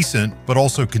only decent, but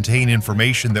also contain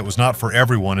information that was not for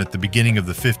everyone at the beginning of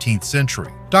the 15th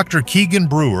century. Dr. Keegan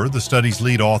Brewer, the study's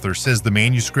lead author, says the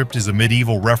manuscript is a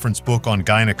medieval reference book on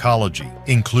gynecology,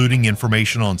 including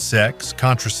information on sex,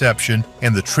 contraception,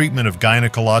 and the treatment of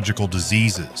gynecological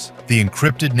diseases. The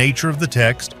encrypted nature of the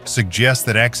text suggests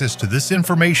that access to this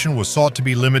information was sought to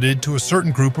be limited to a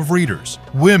certain group of readers,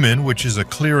 women, which is a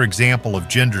clear example of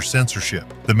gender censorship.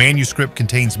 The manuscript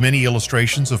contains many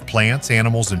illustrations of plants,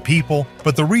 animals, and people,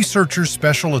 but the researchers'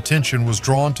 special attention was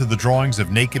drawn to the drawings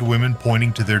of naked women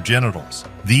pointing to their genitals.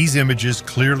 These images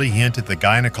clearly hint at the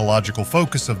gynecological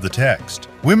focus of the text.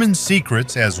 Women's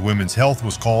secrets, as women's health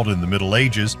was called in the Middle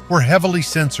Ages, were heavily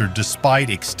censored despite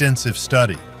extensive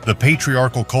study. The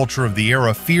patriarchal culture of the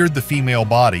era feared the female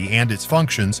body and its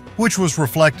functions, which was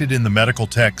reflected in the medical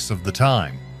texts of the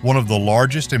time. One of the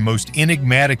largest and most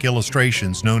enigmatic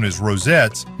illustrations, known as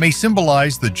rosettes, may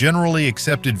symbolize the generally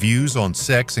accepted views on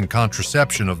sex and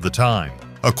contraception of the time.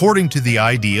 According to the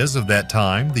ideas of that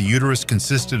time, the uterus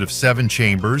consisted of 7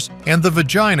 chambers and the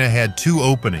vagina had 2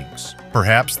 openings.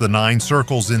 Perhaps the 9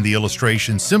 circles in the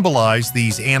illustration symbolize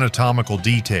these anatomical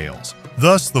details.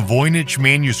 Thus, the Voynich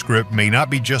manuscript may not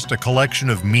be just a collection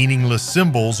of meaningless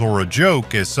symbols or a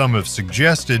joke, as some have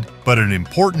suggested, but an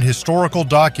important historical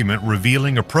document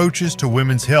revealing approaches to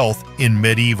women's health in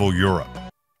medieval Europe.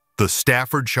 The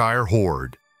Staffordshire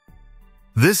Hoard.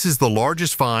 This is the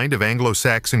largest find of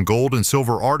Anglo-Saxon gold and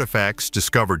silver artifacts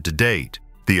discovered to date.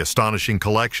 The astonishing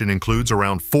collection includes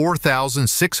around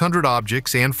 4,600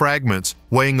 objects and fragments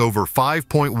weighing over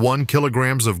 5.1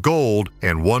 kilograms of gold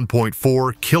and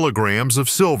 1.4 kilograms of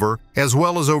silver, as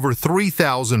well as over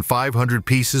 3,500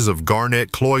 pieces of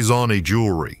garnet cloisonné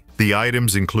jewelry. The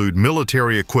items include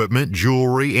military equipment,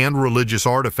 jewelry, and religious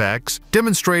artifacts,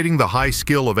 demonstrating the high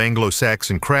skill of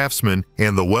Anglo-Saxon craftsmen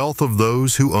and the wealth of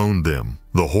those who owned them.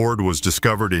 The hoard was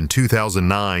discovered in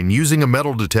 2009 using a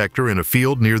metal detector in a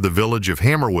field near the village of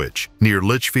Hammerwich, near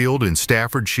Lichfield in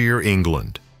Staffordshire,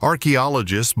 England.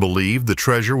 Archaeologists believe the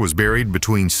treasure was buried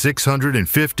between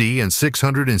 650 and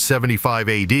 675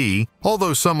 AD,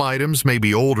 although some items may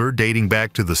be older, dating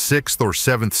back to the 6th or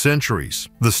 7th centuries.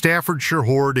 The Staffordshire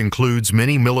hoard includes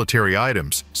many military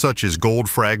items, such as gold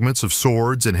fragments of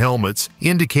swords and helmets,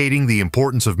 indicating the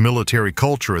importance of military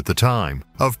culture at the time.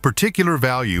 Of particular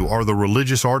value are the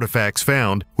religious artifacts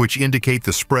found, which indicate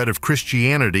the spread of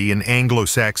Christianity in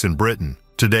Anglo-Saxon Britain.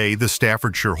 Today, the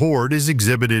Staffordshire hoard is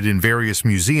exhibited in various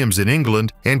museums in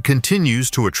England and continues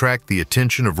to attract the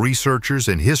attention of researchers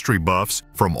and history buffs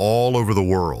from all over the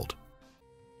world.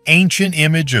 Ancient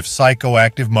image of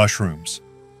psychoactive mushrooms.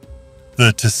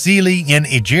 The Tassili in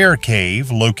Eger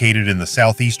cave, located in the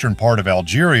southeastern part of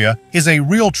Algeria, is a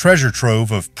real treasure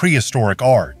trove of prehistoric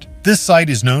art. This site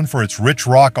is known for its rich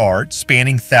rock art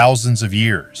spanning thousands of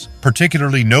years.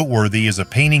 Particularly noteworthy is a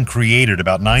painting created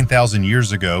about 9,000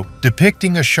 years ago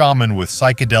depicting a shaman with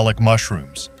psychedelic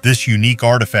mushrooms. This unique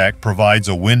artifact provides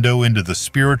a window into the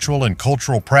spiritual and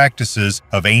cultural practices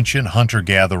of ancient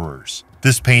hunter-gatherers.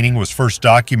 This painting was first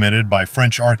documented by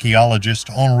French archaeologist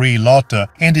Henri Lotte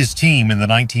and his team in the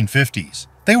 1950s.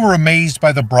 They were amazed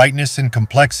by the brightness and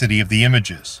complexity of the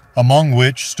images, among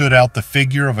which stood out the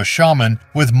figure of a shaman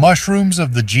with mushrooms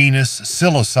of the genus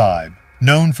psilocybe,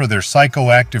 known for their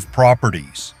psychoactive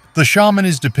properties. The shaman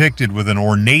is depicted with an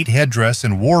ornate headdress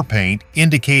and war paint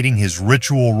indicating his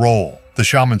ritual role. The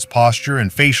shaman's posture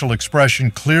and facial expression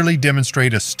clearly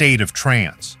demonstrate a state of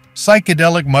trance.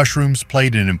 Psychedelic mushrooms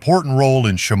played an important role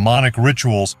in shamanic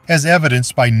rituals, as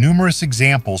evidenced by numerous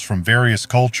examples from various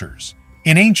cultures.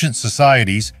 In ancient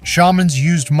societies, shamans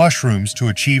used mushrooms to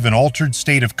achieve an altered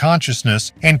state of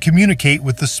consciousness and communicate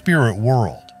with the spirit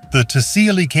world. The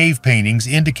Tassili cave paintings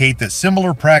indicate that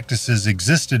similar practices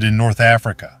existed in North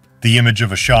Africa. The image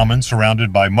of a shaman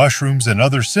surrounded by mushrooms and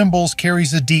other symbols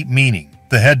carries a deep meaning.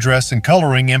 The headdress and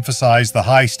coloring emphasize the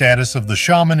high status of the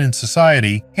shaman in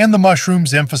society, and the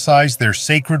mushrooms emphasize their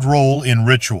sacred role in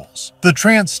rituals. The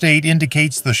trance state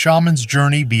indicates the shaman's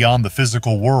journey beyond the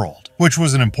physical world, which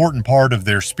was an important part of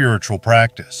their spiritual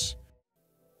practice.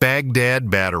 Baghdad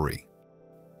Battery.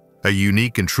 A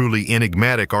unique and truly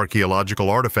enigmatic archaeological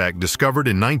artifact discovered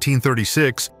in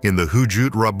 1936 in the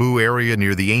Hujut Rabu area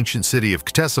near the ancient city of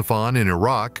Ctesiphon in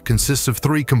Iraq consists of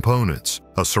 3 components: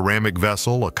 a ceramic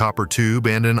vessel, a copper tube,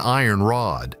 and an iron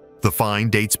rod. The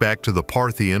find dates back to the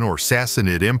Parthian or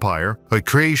Sassanid Empire,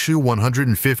 Akreishu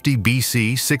 150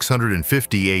 BC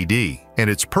 650 AD, and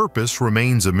its purpose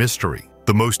remains a mystery.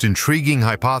 The most intriguing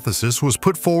hypothesis was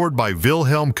put forward by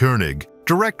Wilhelm Koenig,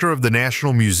 director of the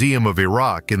National Museum of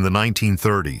Iraq in the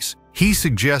 1930s. He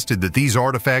suggested that these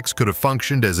artifacts could have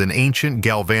functioned as an ancient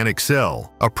galvanic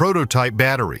cell, a prototype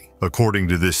battery. According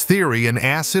to this theory, an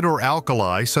acid or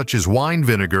alkali such as wine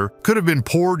vinegar could have been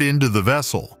poured into the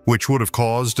vessel, which would have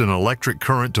caused an electric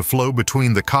current to flow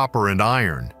between the copper and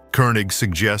iron. Koenig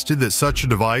suggested that such a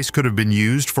device could have been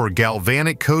used for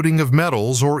galvanic coating of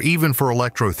metals or even for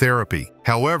electrotherapy.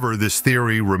 However, this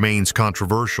theory remains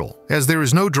controversial, as there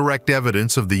is no direct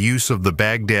evidence of the use of the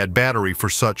Baghdad battery for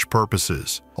such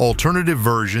purposes. Alternative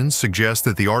versions suggest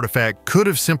that the artifact could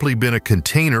have simply been a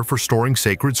container for storing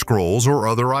sacred scrolls or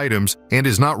other items and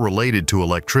is not related to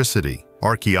electricity.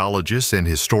 Archaeologists and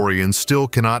historians still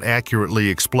cannot accurately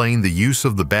explain the use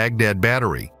of the Baghdad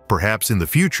battery. Perhaps in the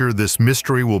future this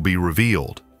mystery will be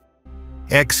revealed.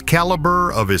 Excalibur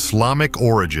of Islamic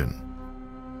origin.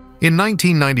 In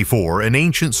 1994, an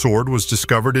ancient sword was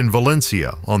discovered in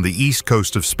Valencia on the east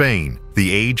coast of Spain,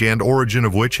 the age and origin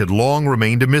of which had long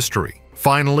remained a mystery.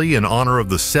 Finally, in honor of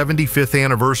the 75th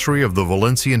anniversary of the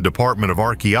Valencian Department of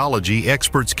Archaeology,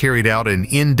 experts carried out an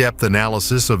in-depth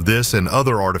analysis of this and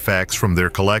other artifacts from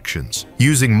their collections.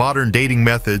 Using modern dating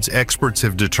methods, experts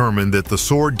have determined that the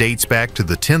sword dates back to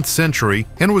the 10th century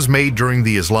and was made during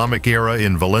the Islamic era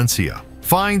in Valencia.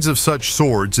 Finds of such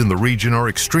swords in the region are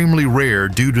extremely rare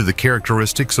due to the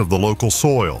characteristics of the local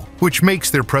soil, which makes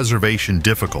their preservation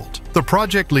difficult. The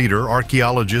project leader,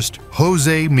 archaeologist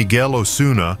Jose Miguel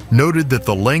Osuna, noted that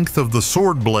the length of the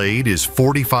sword blade is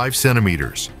 45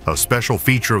 centimeters. A special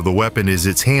feature of the weapon is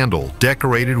its handle,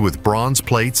 decorated with bronze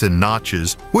plates and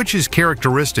notches, which is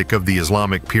characteristic of the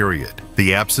Islamic period.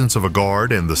 The absence of a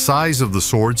guard and the size of the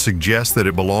sword suggest that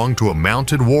it belonged to a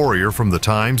mounted warrior from the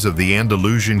times of the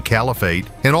Andalusian Caliphate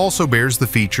and also bears the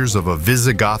features of a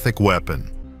Visigothic weapon.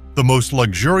 The most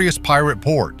luxurious pirate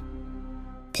port.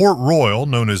 Port Royal,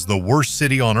 known as the worst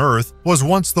city on earth, was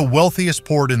once the wealthiest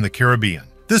port in the Caribbean.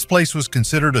 This place was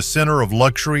considered a center of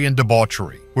luxury and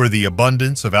debauchery, where the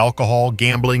abundance of alcohol,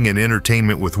 gambling, and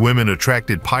entertainment with women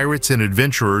attracted pirates and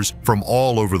adventurers from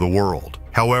all over the world.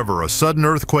 However, a sudden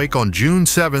earthquake on June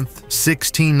 7,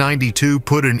 1692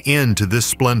 put an end to this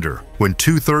splendor, when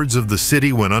 2/3 of the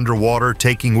city went underwater,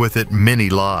 taking with it many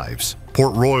lives.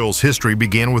 Port Royal's history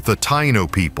began with the Taino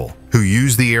people, who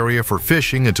used the area for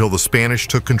fishing until the Spanish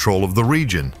took control of the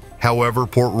region. However,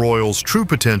 Port Royal's true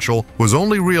potential was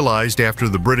only realized after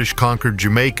the British conquered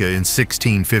Jamaica in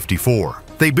 1654.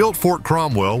 They built Fort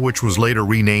Cromwell, which was later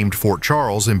renamed Fort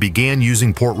Charles, and began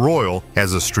using Port Royal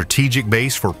as a strategic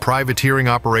base for privateering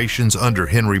operations under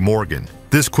Henry Morgan.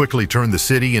 This quickly turned the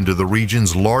city into the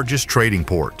region's largest trading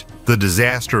port. The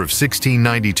disaster of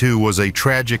 1692 was a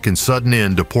tragic and sudden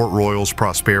end to Port Royal's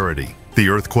prosperity. The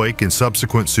earthquake and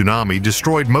subsequent tsunami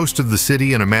destroyed most of the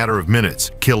city in a matter of minutes,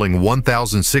 killing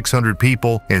 1,600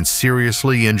 people and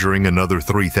seriously injuring another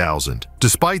 3,000.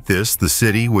 Despite this, the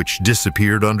city, which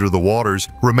disappeared under the waters,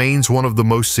 remains one of the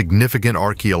most significant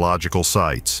archaeological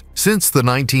sites. Since the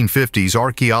 1950s,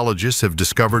 archaeologists have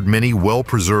discovered many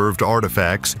well-preserved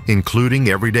artifacts, including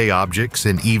everyday objects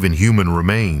and even human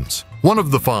remains. One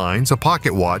of the finds, a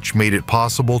pocket watch, made it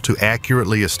possible to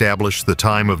accurately establish the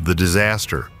time of the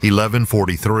disaster,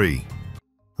 1143.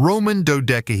 Roman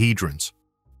dodecahedrons.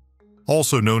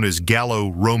 Also known as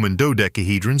Gallo-Roman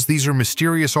dodecahedrons, these are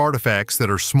mysterious artifacts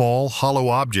that are small, hollow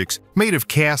objects made of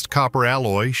cast copper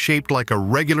alloy shaped like a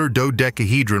regular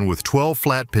dodecahedron with 12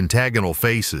 flat pentagonal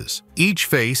faces. Each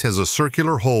face has a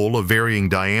circular hole of varying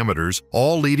diameters,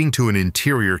 all leading to an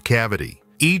interior cavity.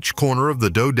 Each corner of the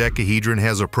dodecahedron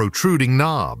has a protruding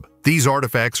knob. These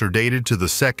artifacts are dated to the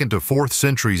 2nd to 4th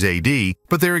centuries AD,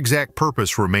 but their exact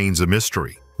purpose remains a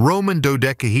mystery. Roman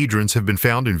dodecahedrons have been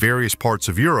found in various parts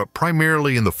of Europe,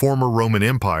 primarily in the former Roman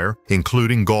Empire,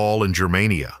 including Gaul and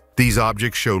Germania. These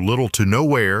objects show little to no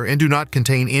wear and do not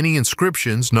contain any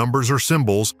inscriptions, numbers, or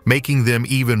symbols, making them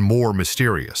even more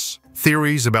mysterious.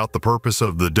 Theories about the purpose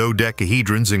of the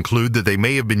dodecahedrons include that they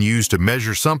may have been used to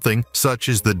measure something, such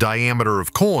as the diameter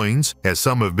of coins, as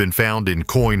some have been found in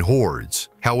coin hoards.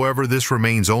 However, this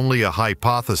remains only a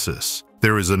hypothesis.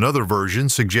 There is another version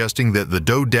suggesting that the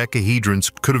dodecahedrons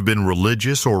could have been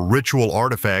religious or ritual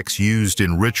artifacts used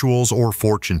in rituals or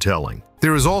fortune-telling.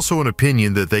 There is also an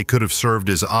opinion that they could have served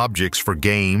as objects for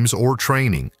games or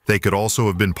training. They could also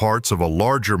have been parts of a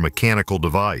larger mechanical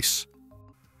device.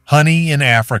 Honey in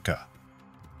Africa.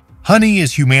 Honey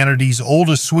is humanity's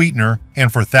oldest sweetener,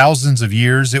 and for thousands of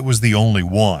years it was the only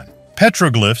one.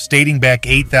 Petroglyphs dating back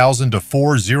 8,000 to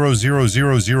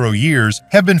 4,000 years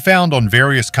have been found on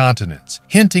various continents,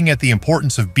 hinting at the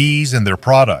importance of bees and their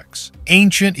products.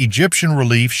 Ancient Egyptian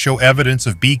reliefs show evidence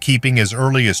of beekeeping as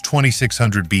early as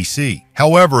 2600 BC.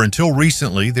 However, until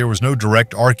recently, there was no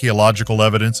direct archaeological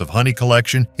evidence of honey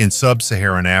collection in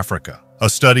sub-Saharan Africa. A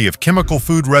study of chemical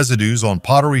food residues on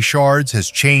pottery shards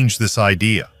has changed this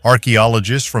idea.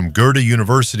 Archaeologists from Goethe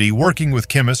University, working with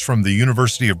chemists from the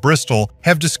University of Bristol,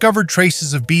 have discovered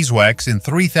traces of beeswax in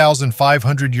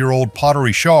 3,500-year-old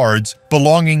pottery shards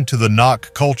belonging to the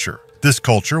Nok culture. This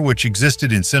culture, which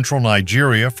existed in central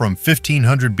Nigeria from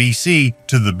 1500 BC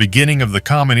to the beginning of the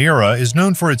Common Era, is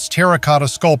known for its terracotta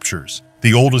sculptures,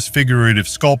 the oldest figurative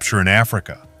sculpture in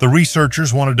Africa. The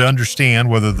researchers wanted to understand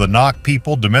whether the Nok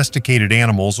people domesticated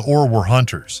animals or were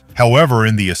hunters. However,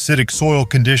 in the acidic soil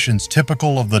conditions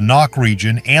typical of the Nok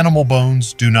region, animal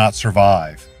bones do not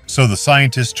survive. So the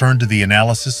scientists turned to the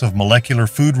analysis of molecular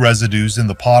food residues in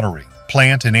the pottery.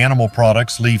 Plant and animal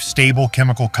products leave stable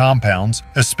chemical compounds,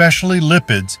 especially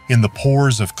lipids, in the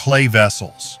pores of clay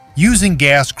vessels. Using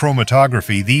gas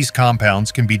chromatography, these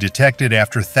compounds can be detected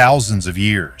after thousands of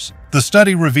years. The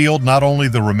study revealed not only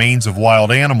the remains of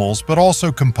wild animals, but also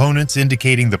components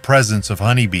indicating the presence of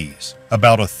honeybees.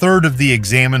 About a third of the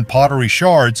examined pottery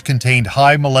shards contained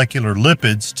high molecular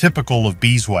lipids typical of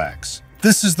beeswax.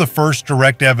 This is the first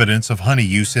direct evidence of honey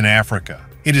use in Africa.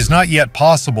 It is not yet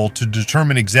possible to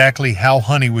determine exactly how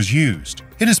honey was used.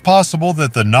 It is possible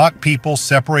that the Nok people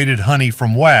separated honey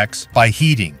from wax by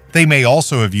heating. They may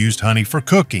also have used honey for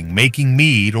cooking, making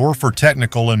mead, or for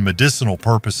technical and medicinal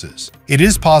purposes. It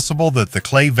is possible that the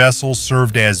clay vessels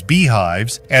served as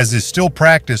beehives, as is still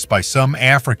practiced by some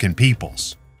African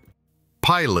peoples.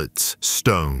 Pilate's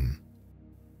stone.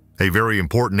 A very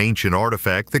important ancient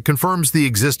artifact that confirms the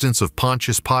existence of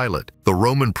Pontius Pilate, the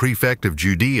Roman prefect of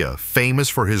Judea, famous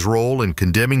for his role in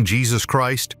condemning Jesus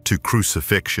Christ to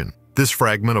crucifixion. This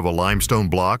fragment of a limestone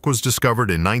block was discovered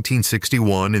in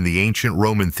 1961 in the ancient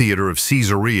Roman theater of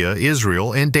Caesarea,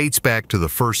 Israel, and dates back to the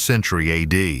 1st century AD.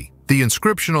 The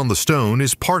inscription on the stone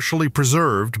is partially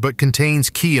preserved but contains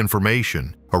key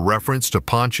information. a reference to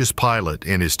Pontius Pilate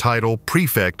and his title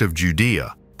Prefect of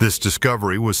Judea. This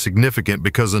discovery was significant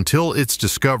because until its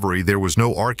discovery there was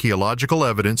no archaeological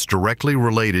evidence directly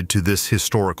related to this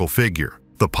historical figure.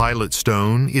 The Pilate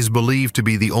stone is believed to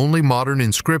be the only modern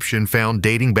inscription found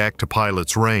dating back to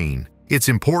Pilate's reign. Its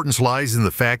importance lies in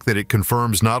the fact that it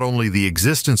confirms not only the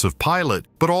existence of Pilate,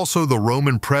 but also the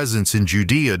Roman presence in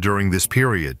Judea during this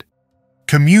period.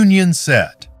 Communion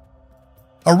set.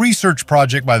 A research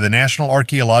project by the National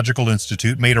Archaeological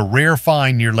Institute made a rare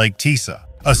find near Lake Tisa,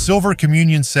 a silver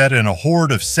communion set and a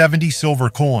hoard of 70 silver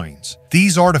coins.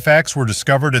 These artifacts were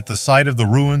discovered at the site of the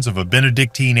ruins of a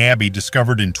Benedictine abbey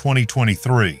discovered in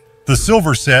 2023. The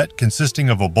silver set, consisting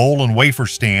of a bowl and wafer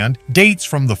stand, dates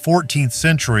from the 14th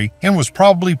century and was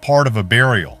probably part of a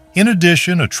burial. In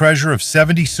addition, a treasure of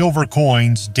 70 silver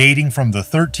coins dating from the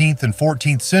 13th and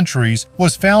 14th centuries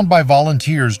was found by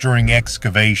volunteers during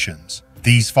excavations.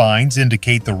 These finds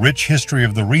indicate the rich history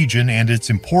of the region and its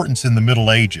importance in the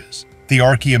Middle Ages. The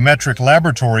Archaeometric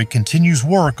Laboratory continues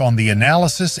work on the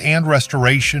analysis and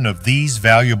restoration of these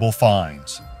valuable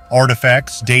finds.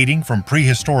 Artifacts dating from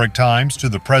prehistoric times to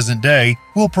the present day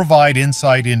will provide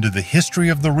insight into the history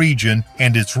of the region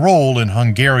and its role in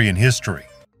Hungarian history.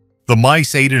 The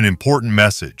mice ate an important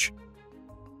message.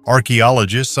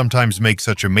 Archaeologists sometimes make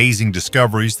such amazing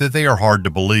discoveries that they are hard to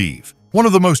believe. One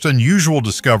of the most unusual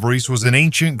discoveries was an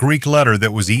ancient Greek letter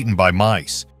that was eaten by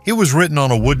mice. It was written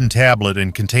on a wooden tablet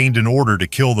and contained an order to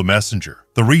kill the messenger.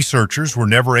 The researchers were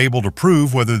never able to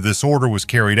prove whether this order was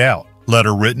carried out.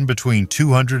 Letter written between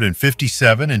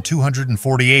 257 and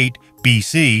 248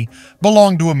 BC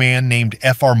belonged to a man named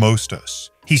Epharmostos.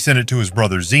 He sent it to his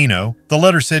brother Zeno. The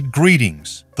letter said,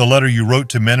 "Greetings. The letter you wrote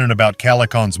to Menon about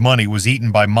Calicon's money was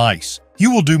eaten by mice.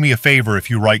 You will do me a favor if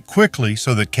you write quickly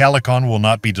so that Calicon will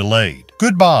not be delayed.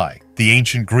 Goodbye." The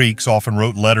ancient Greeks often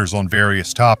wrote letters on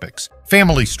various topics: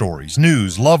 family stories,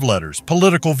 news, love letters,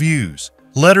 political views.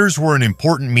 Letters were an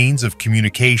important means of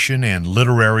communication and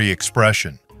literary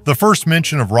expression. The first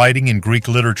mention of writing in Greek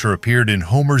literature appeared in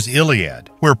Homer's Iliad,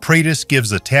 where Praetus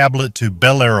gives a tablet to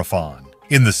Bellerophon.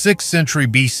 In the 6th century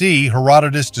BC,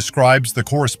 Herodotus describes the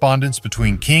correspondence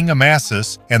between King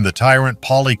Amasis and the tyrant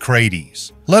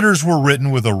Polycrates. Letters were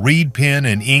written with a reed pen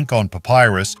and ink on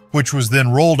papyrus, which was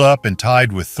then rolled up and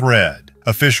tied with thread.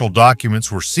 Official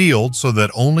documents were sealed so that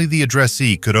only the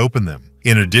addressee could open them.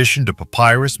 In addition to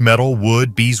papyrus, metal,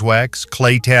 wood, beeswax,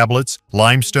 clay tablets,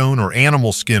 limestone, or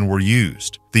animal skin were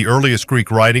used. The earliest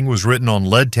Greek writing was written on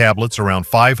lead tablets around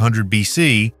 500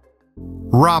 BC.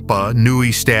 Rapa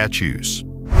Nui statues.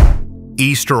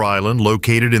 Easter Island,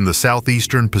 located in the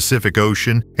southeastern Pacific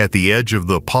Ocean at the edge of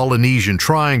the Polynesian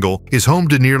Triangle, is home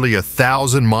to nearly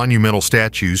 1,000 monumental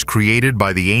statues created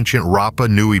by the ancient Rapa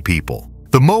Nui people.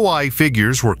 The moai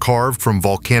figures were carved from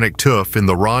volcanic tuff in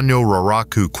the Ranyo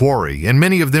Raraku quarry, and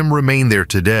many of them remain there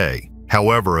today.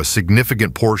 However, a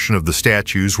significant portion of the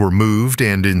statues were moved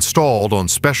and installed on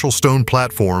special stone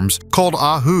platforms called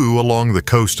ahu along the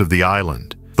coast of the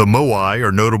island. The moai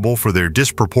are notable for their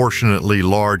disproportionately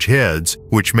large heads,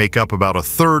 which make up about a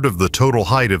third of the total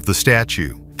height of the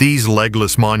statue. These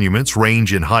legless monuments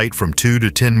range in height from 2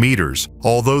 to 10 meters,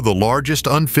 although the largest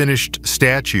unfinished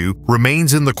statue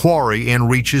remains in the quarry and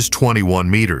reaches 21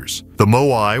 meters. The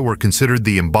moai were considered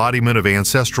the embodiment of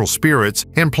ancestral spirits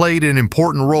and played an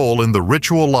important role in the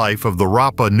ritual life of the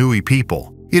Rapa Nui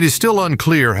people. It is still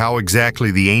unclear how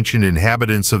exactly the ancient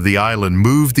inhabitants of the island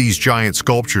moved these giant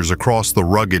sculptures across the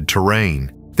rugged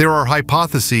terrain. There are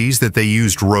hypotheses that they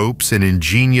used ropes and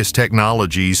ingenious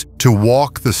technologies to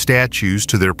walk the statues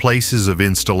to their places of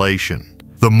installation.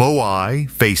 The moai,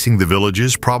 facing the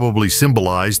villages, probably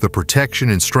symbolized the protection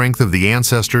and strength of the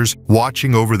ancestors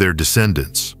watching over their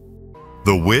descendants.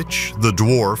 The witch, the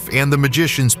dwarf, and the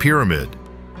magician's pyramid.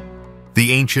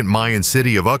 The ancient Mayan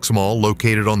city of Uxmal,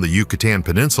 located on the Yucatan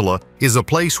Peninsula, is a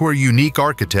place where unique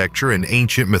architecture and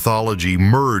ancient mythology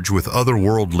merge with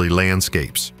otherworldly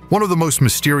landscapes. One of the most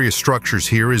mysterious structures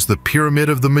here is the Pyramid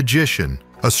of the Magician,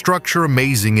 a structure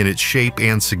amazing in its shape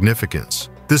and significance.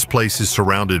 This place is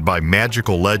surrounded by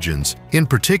magical legends, in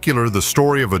particular the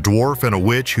story of a dwarf and a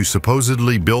witch who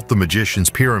supposedly built the magician's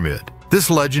pyramid. This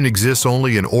legend exists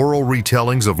only in oral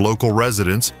retellings of local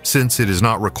residents, since it is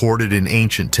not recorded in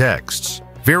ancient texts.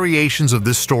 Variations of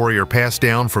this story are passed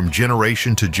down from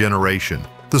generation to generation.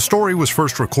 The story was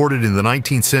first recorded in the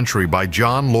 19th century by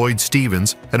John Lloyd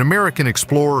Stevens, an American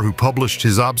explorer who published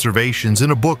his observations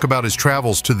in a book about his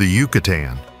travels to the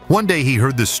Yucatan. One day he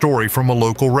heard this story from a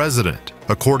local resident.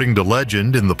 According to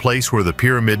legend, in the place where the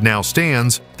pyramid now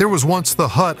stands, there was once the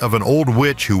hut of an old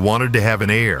witch who wanted to have an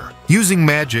heir. Using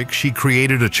magic, she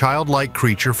created a childlike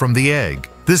creature from the egg.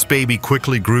 This baby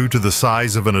quickly grew to the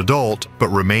size of an adult, but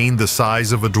remained the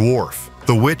size of a dwarf.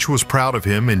 The witch was proud of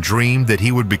him and dreamed that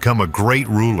he would become a great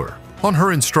ruler. On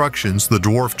her instructions, the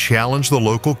dwarf challenged the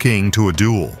local king to a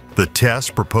duel. The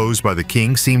test proposed by the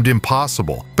king seemed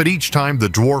impossible, but each time the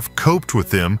dwarf coped with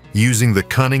them using the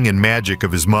cunning and magic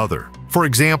of his mother. For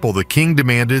example, the king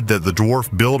demanded that the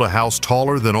dwarf build a house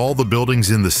taller than all the buildings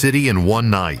in the city in one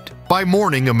night. By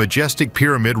morning, a majestic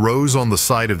pyramid rose on the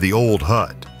site of the old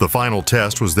hut. The final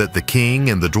test was that the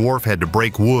king and the dwarf had to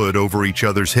break wood over each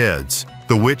other's heads.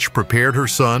 The witch prepared her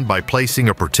son by placing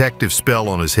a protective spell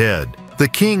on his head. The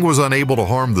king was unable to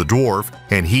harm the dwarf,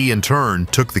 and he in turn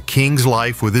took the king's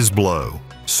life with his blow.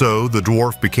 So the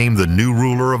dwarf became the new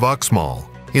ruler of Uxmal.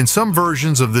 In some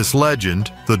versions of this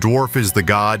legend, the dwarf is the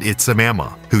god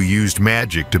Itzamama, who used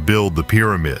magic to build the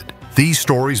pyramid. These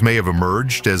stories may have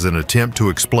emerged as an attempt to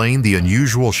explain the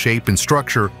unusual shape and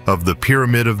structure of the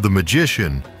Pyramid of the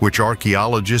Magician, which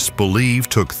archaeologists believe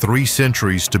took 3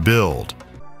 centuries to build.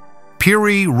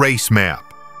 Piri Race Map.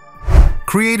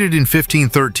 Created in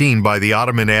 1513 by the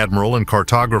Ottoman admiral and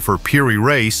cartographer Piri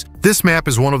Reis, this map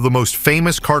is one of the most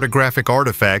famous cartographic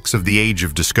artifacts of the Age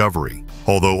of Discovery.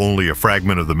 Although only a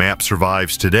fragment of the map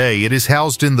survives today, it is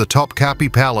housed in the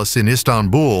Topkapi Palace in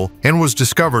Istanbul and was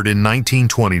discovered in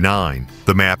 1929.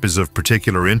 The map is of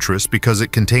particular interest because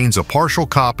it contains a partial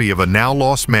copy of a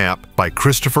now-lost map by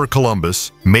Christopher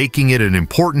Columbus, making it an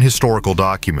important historical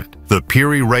document. The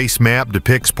Piri Reis map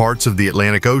depicts parts of the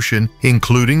Atlantic Ocean,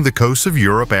 including the coasts of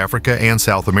Europe, Africa, and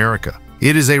South America.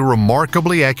 It is a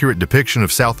remarkably accurate depiction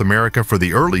of South America for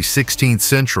the early 16th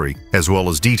century, as well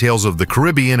as details of the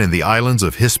Caribbean and the islands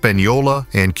of Hispaniola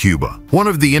and Cuba. One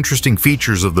of the interesting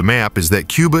features of the map is that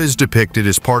Cuba is depicted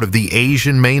as part of the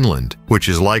Asian mainland, which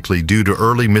is likely due to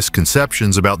early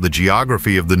misconceptions about the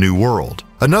geography of the New World.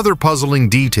 Another puzzling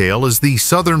detail is the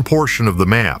southern portion of the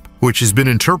map, which has been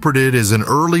interpreted as an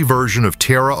early version of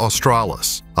Terra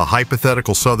Australis, a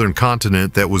hypothetical southern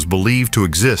continent that was believed to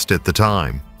exist at the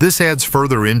time. This adds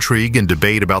further intrigue and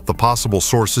debate about the possible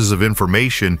sources of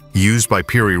information used by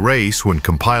Piri Reis when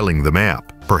compiling the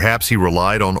map. Perhaps he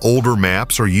relied on older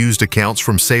maps or used accounts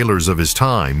from sailors of his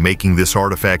time, making this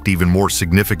artifact even more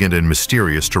significant and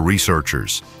mysterious to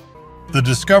researchers. The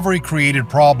discovery created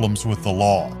problems with the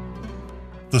law.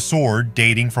 The sword,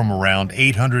 dating from around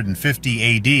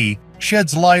 850 AD,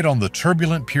 sheds light on the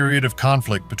turbulent period of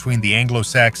conflict between the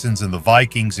Anglo-Saxons and the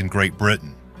Vikings in Great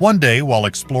Britain. One day, while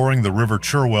exploring the River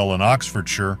Cherwell in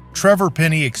Oxfordshire, Trevor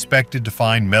Penny expected to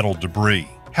find metal debris.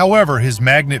 However, his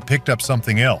magnet picked up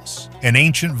something else, an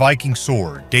ancient Viking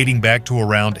sword dating back to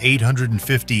around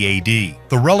 850 AD.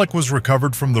 The relic was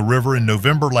recovered from the river in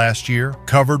November last year,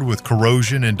 covered with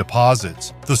corrosion and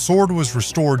deposits. The sword was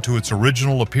restored to its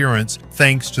original appearance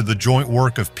thanks to the joint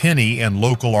work of Penny and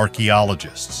local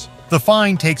archaeologists. The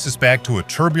find takes us back to a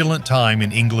turbulent time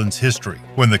in England's history,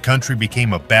 when the country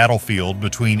became a battlefield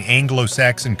between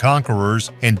Anglo-Saxon conquerors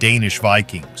and Danish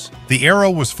Vikings. The era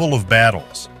was full of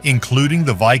battles, including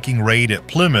the Viking raid at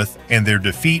Plymouth and their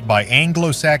defeat by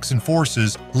Anglo-Saxon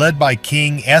forces led by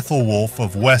King Ethelwulf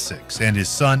of Wessex and his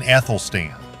son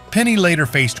Ethelstan. Penny later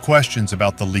faced questions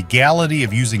about the legality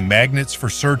of using magnets for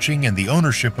searching and the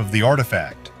ownership of the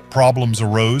artifact. Problems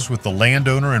arose with the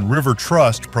landowner and river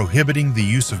trust prohibiting the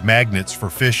use of magnets for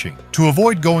fishing. To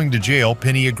avoid going to jail,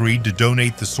 Penny agreed to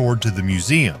donate the sword to the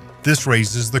museum. This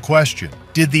raises the question,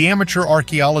 did the amateur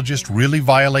archaeologist really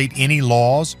violate any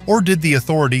laws, or did the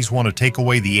authorities want to take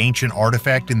away the ancient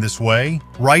artifact in this way?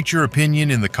 Write your opinion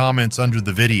in the comments under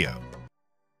the video.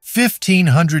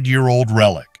 1,500-year-old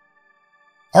relic.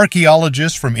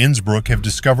 Archaeologists from Innsbruck have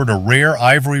discovered a rare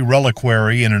ivory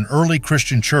reliquary in an early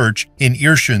Christian church in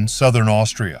Irschen, southern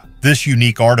Austria. This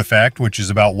unique artifact, which is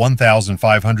about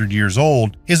 1,500 years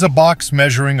old, is a box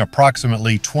measuring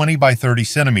approximately 20 by 30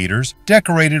 centimeters,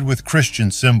 decorated with Christian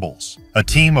symbols. A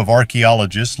team of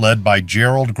archaeologists led by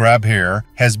Gerald Grabherr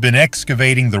has been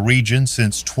excavating the region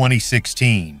since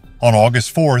 2016. On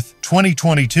August 4,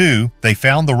 2022, they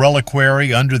found the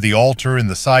reliquary under the altar in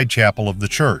the side chapel of the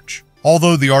church.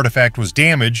 Although the artifact was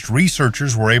damaged,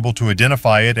 researchers were able to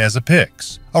identify it as a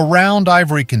pyx, a round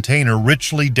ivory container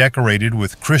richly decorated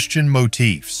with Christian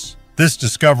motifs. This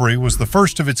discovery was the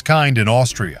first of its kind in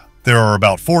Austria. There are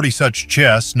about 40 such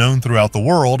chests known throughout the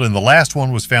world, and the last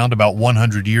one was found about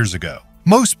 100 years ago.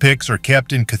 Most pyx are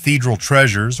kept in cathedral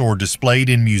treasures or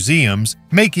displayed in museums,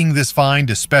 making this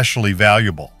find especially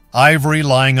valuable. Ivory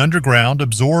lying underground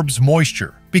absorbs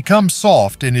moisture, becomes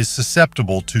soft, and is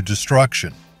susceptible to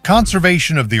destruction.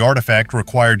 Conservation of the artifact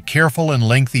required careful and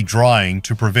lengthy drying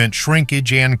to prevent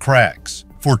shrinkage and cracks.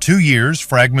 For 2 years,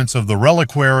 fragments of the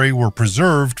reliquary were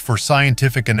preserved for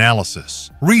scientific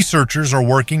analysis. Researchers are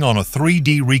working on a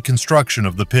 3D reconstruction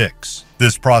of the pyx.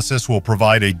 This process will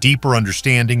provide a deeper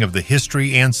understanding of the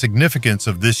history and significance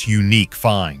of this unique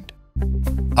find.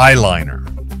 Eyeliner.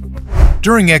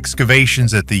 During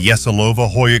excavations at the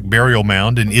Yesilova Hoyuk burial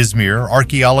mound in Izmir,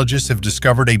 archaeologists have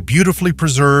discovered a beautifully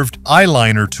preserved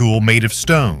eyeliner tool made of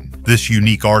stone. This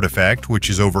unique artifact, which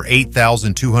is over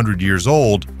 8,200 years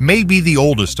old, may be the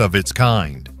oldest of its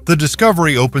kind. The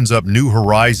discovery opens up new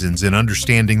horizons in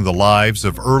understanding the lives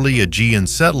of early Aegean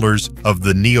settlers of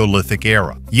the Neolithic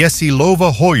era.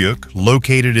 Yesilova Hoyuk,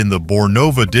 located in the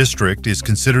Bornova district, is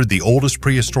considered the oldest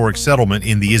prehistoric settlement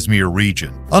in the Izmir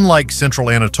region. Unlike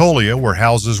central Anatolia, where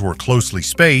houses were closely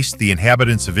spaced, the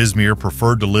inhabitants of Izmir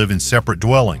preferred to live in separate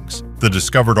dwellings. The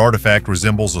discovered artifact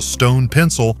resembles a stone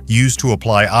pencil used to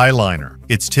apply eyeliner.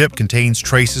 Its tip contains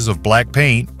traces of black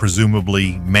paint,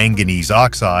 presumably manganese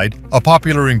oxide, a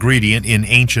popular ingredient in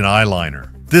ancient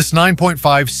eyeliner. This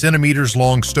 9.5 centimeters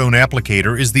long stone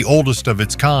applicator is the oldest of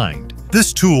its kind.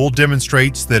 This tool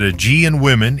demonstrates that Aegean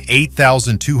women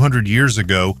 8,200 years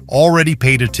ago already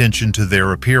paid attention to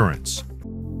their appearance.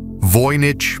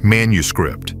 Voynich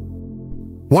manuscript.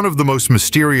 One of the most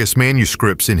mysterious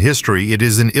manuscripts in history, it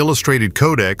is an illustrated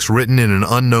codex written in an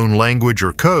unknown language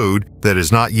or code that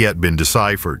has not yet been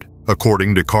deciphered.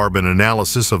 According to carbon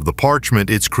analysis of the parchment,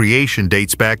 its creation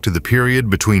dates back to the period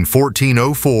between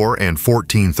 1404 and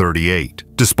 1438.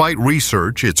 Despite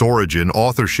research, its origin,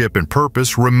 authorship, and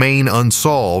purpose remain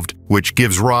unsolved, which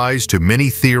gives rise to many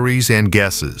theories and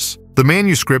guesses. The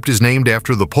manuscript is named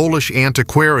after the Polish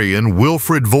antiquarian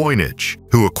Wilfrid Voynich,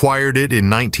 who acquired it in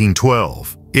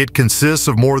 1912. It consists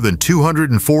of more than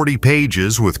 240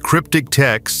 pages with cryptic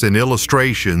texts and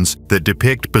illustrations that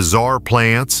depict bizarre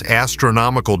plants,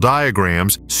 astronomical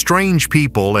diagrams, strange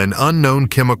people, and unknown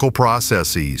chemical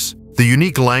processes. The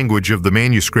unique language of the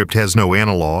manuscript has no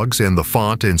analogues, and the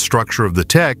font and structure of the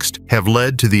text have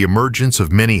led to the emergence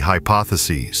of many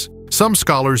hypotheses. Some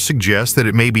scholars suggest that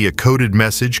it may be a coded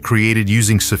message created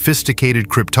using sophisticated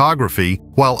cryptography,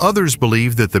 while others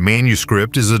believe that the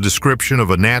manuscript is a description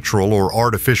of a natural or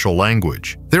artificial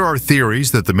language. There are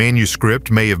theories that the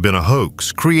manuscript may have been a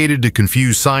hoax, created to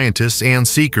confuse scientists and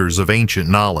seekers of ancient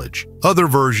knowledge. Other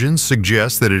versions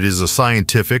suggest that it is a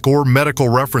scientific or medical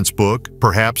reference book,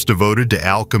 perhaps devoted to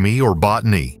alchemy or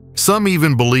botany. Some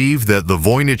even believe that the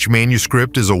Voynich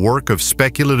manuscript is a work of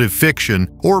speculative fiction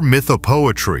or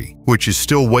mythopoetry, which is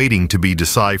still waiting to be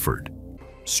deciphered.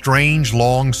 Strange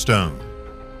long stone.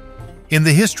 In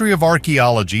the history of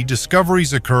archaeology,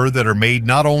 discoveries occur that are made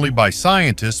not only by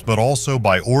scientists but also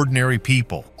by ordinary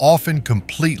people, often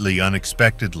completely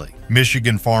unexpectedly.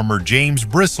 Michigan farmer James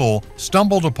Brissell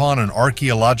stumbled upon an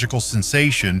archaeological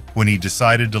sensation when he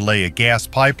decided to lay a gas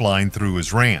pipeline through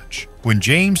his ranch. When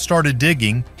James started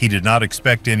digging, he did not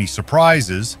expect any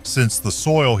surprises since the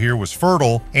soil here was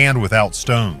fertile and without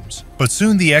stones. But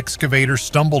soon the excavator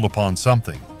stumbled upon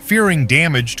something. Fearing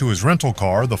damage to his rental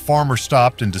car, the farmer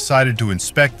stopped and decided to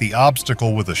inspect the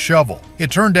obstacle with a shovel. It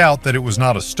turned out that it was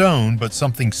not a stone, but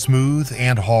something smooth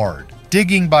and hard.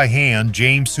 Digging by hand,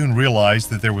 James soon realized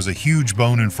that there was a huge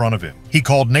bone in front of him. He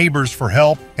called neighbors for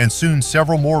help, and soon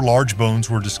several more large bones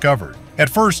were discovered. At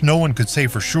first, no one could say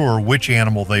for sure which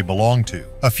animal they belonged to.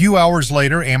 A few hours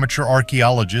later, amateur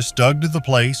archaeologists dug to the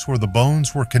place where the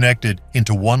bones were connected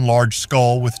into one large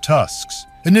skull with tusks.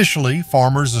 Initially,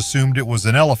 farmers assumed it was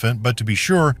an elephant, but to be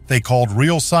sure, they called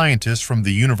real scientists from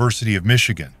the University of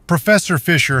Michigan. Professor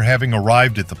Fisher, having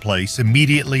arrived at the place,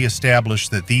 immediately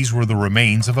established that these were the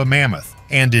remains of a mammoth,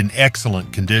 and in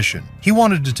excellent condition. He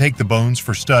wanted to take the bones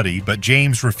for study, but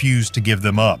James refused to give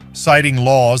them up, citing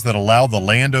laws that allow the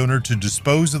landowner to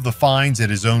dispose of the finds at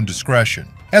his own discretion.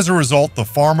 As a result, the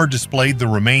farmer displayed the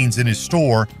remains in his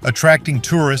store, attracting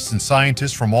tourists and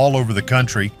scientists from all over the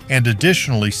country, and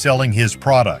additionally selling his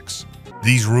products.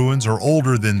 These ruins are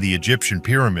older than the Egyptian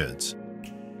pyramids.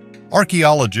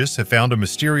 Archaeologists have found a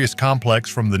mysterious complex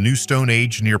from the New Stone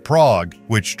Age near Prague,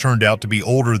 which turned out to be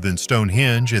older than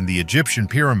Stonehenge and the Egyptian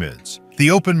pyramids.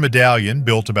 The open medallion,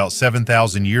 built about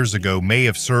 7,000 years ago, may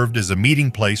have served as a meeting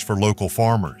place for local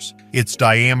farmers. Its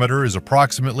diameter is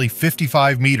approximately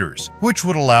 55 meters, which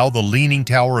would allow the Leaning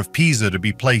Tower of Pisa to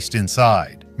be placed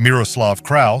inside. Miroslav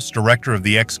Kraus, director of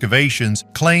the excavations,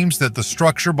 claims that the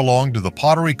structure belonged to the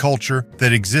pottery culture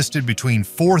that existed between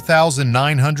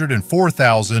 4,900 and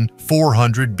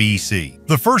 4,400 BC.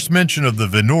 The first mention of the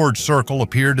Vinord Circle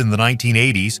appeared in the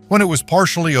 1980s when it was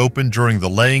partially opened during the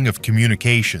laying of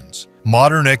communications.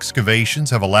 Modern excavations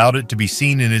have allowed it to be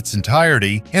seen in its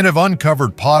entirety and have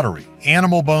uncovered pottery,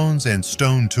 animal bones, and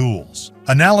stone tools.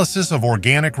 Analysis of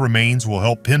organic remains will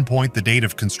help pinpoint the date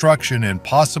of construction and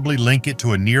possibly link it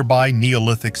to a nearby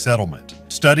Neolithic settlement.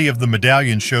 Study of the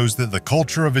medallion shows that the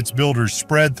culture of its builders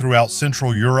spread throughout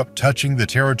Central Europe, touching the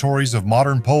territories of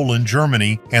modern Poland,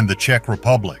 Germany, and the Czech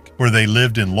Republic, where they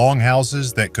lived in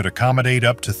longhouses that could accommodate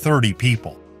up to 30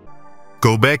 people.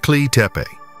 Göbekli Tepe.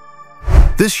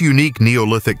 This unique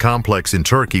Neolithic complex in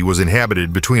Turkey was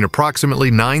inhabited between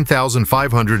approximately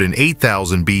 9,500 and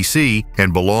 8,000 BC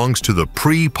and belongs to the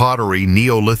pre-pottery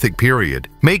Neolithic period,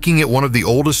 making it one of the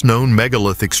oldest known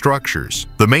megalithic structures.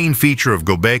 The main feature of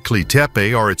Göbekli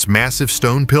Tepe are its massive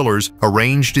stone pillars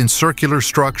arranged in circular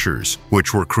structures,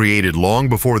 which were created long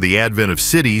before the advent of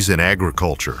cities and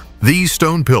agriculture. These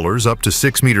stone pillars, up to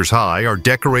 6 meters high, are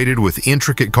decorated with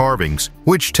intricate carvings,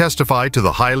 which testify to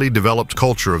the highly developed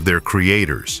culture of their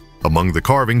creators. Among the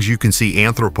carvings, you can see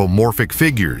anthropomorphic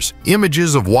figures,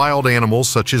 images of wild animals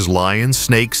such as lions,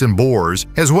 snakes, and boars,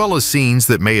 as well as scenes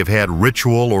that may have had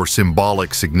ritual or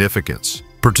symbolic significance.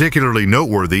 Particularly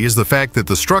noteworthy is the fact that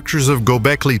the structures of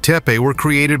Göbekli Tepe were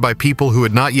created by people who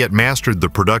had not yet mastered the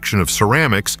production of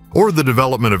ceramics or the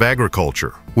development of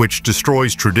agriculture, which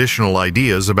destroys traditional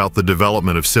ideas about the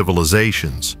development of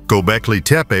civilizations. Göbekli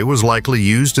Tepe was likely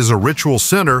used as a ritual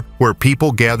center where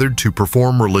people gathered to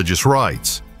perform religious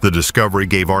rites. The discovery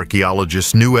gave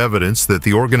archaeologists new evidence that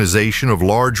the organization of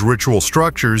large ritual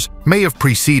structures may have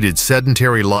preceded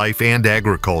sedentary life and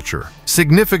agriculture,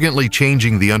 significantly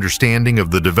changing the understanding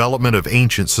of the development of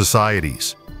ancient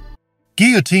societies.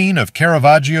 Guillotine of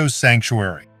Caravaggio's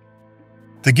Sanctuary.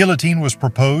 The guillotine was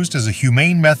proposed as a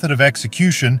humane method of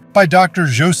execution by Dr.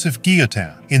 Joseph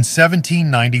Guillotin in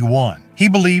 1791. He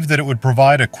believed that it would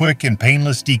provide a quick and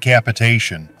painless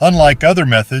decapitation, unlike other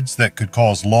methods that could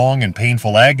cause long and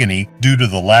painful agony due to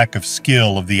the lack of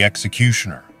skill of the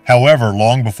executioner. However,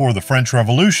 long before the French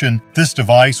Revolution, this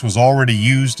device was already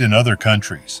used in other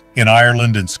countries. In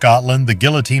Ireland and Scotland, the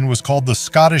guillotine was called the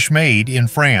Scottish Maid, in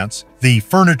France, the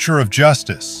furniture of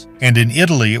justice, and in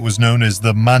Italy it was known as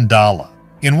the mandala.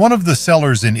 In one of the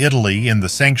cellars in Italy, in the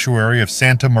sanctuary of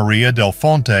Santa Maria del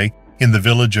Fonte, in the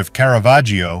village of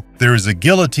Caravaggio, there is a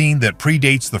guillotine that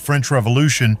predates the French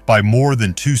Revolution by more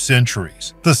than 2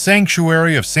 centuries. The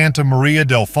sanctuary of Santa Maria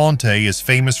del Fonte is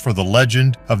famous for the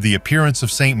legend of the appearance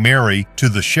of Saint Mary to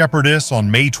the shepherdess on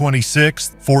May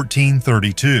 26,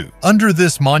 1432. Under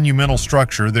this monumental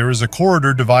structure, there is a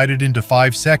corridor divided into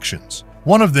 5 sections.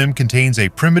 One of them contains a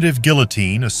primitive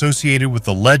guillotine associated with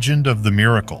the legend of the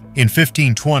miracle. In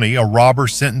 1520, a robber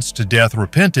sentenced to death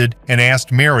repented and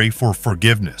asked Mary for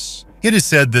forgiveness. It is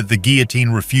said that the guillotine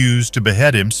refused to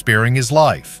behead him, sparing his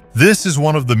life. This is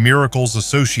one of the miracles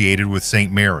associated with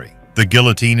Saint Mary. The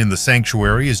guillotine in the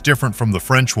sanctuary is different from the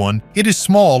French one. It is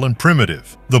small and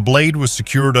primitive. The blade was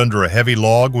secured under a heavy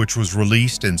log which was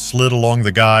released and slid along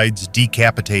the guides,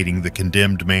 decapitating the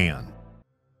condemned man.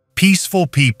 Peaceful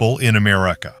people in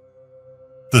America.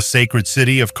 The sacred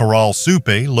city of Corral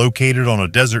Supe, located on a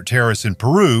desert terrace in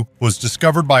Peru, was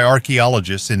discovered by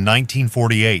archaeologists in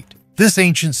 1948. This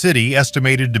ancient city,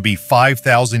 estimated to be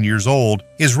 5,000 years old,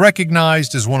 is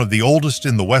recognized as one of the oldest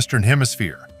in the Western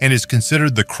Hemisphere and is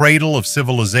considered the cradle of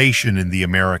civilization in the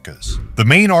Americas. The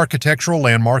main architectural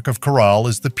landmark of Corral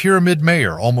is the Pyramid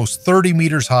Mayor, almost 30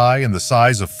 meters high and the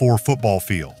size of 4 football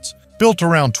fields. Built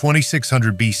around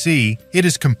 2600 BC, it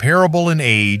is comparable in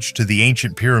age to the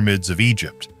ancient pyramids of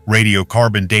Egypt.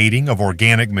 Radiocarbon dating of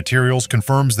organic materials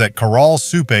confirms that Corral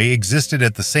Supe existed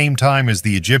at the same time as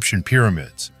the Egyptian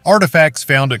pyramids. Artifacts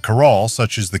found at Corral,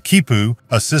 such as the quipu,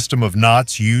 a system of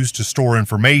knots used to store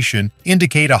information,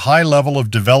 indicate a high level of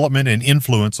development and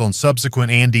influence on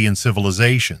subsequent Andean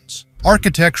civilizations.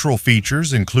 Architectural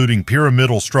features, including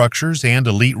pyramidal structures and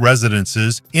elite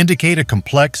residences, indicate a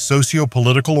complex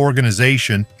socio-political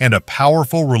organization and a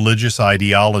powerful religious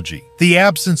ideology. The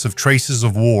absence of traces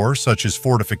of war, such as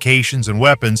fortifications and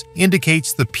weapons,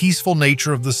 indicates the peaceful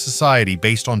nature of the society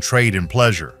based on trade and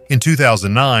pleasure. In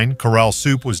 2009, Corral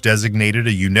Supe was designated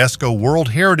a UNESCO World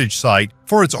Heritage Site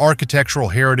for its architectural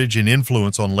heritage and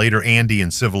influence on later Andean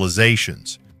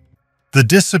civilizations. The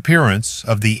disappearance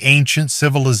of the ancient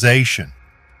civilization.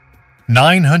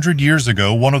 900 years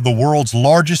ago, one of the world's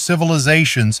largest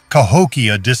civilizations,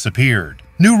 Cahokia, disappeared.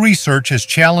 New research has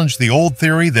challenged the old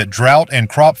theory that drought and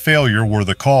crop failure were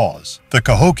the cause. The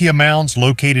Cahokia Mounds,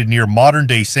 located near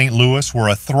modern-day St. Louis, were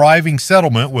a thriving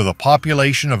settlement with a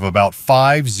population of about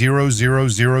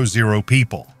 5,000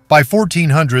 people. By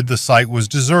 1400, the site was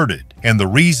deserted, and the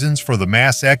reasons for the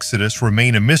mass exodus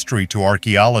remain a mystery to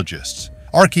archaeologists.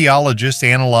 Archaeologists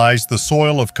analyzed the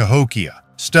soil of Cahokia,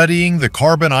 studying the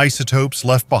carbon isotopes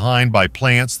left behind by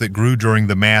plants that grew during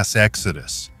the mass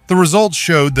exodus. The results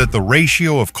showed that the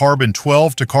ratio of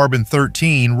carbon-12 to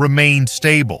carbon-13 remained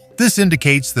stable. This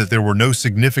indicates that there were no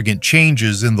significant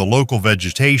changes in the local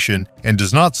vegetation and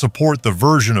does not support the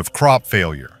version of crop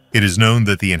failure. It is known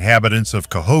that the inhabitants of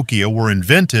Cahokia were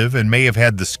inventive and may have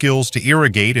had the skills to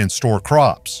irrigate and store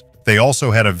crops. They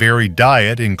also had a varied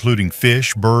diet, including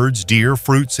fish, birds, deer,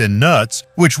 fruits, and nuts,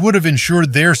 which would have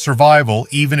ensured their survival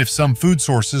even if some food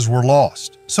sources were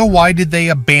lost. So why did they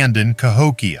abandon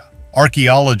Cahokia?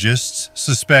 Archaeologists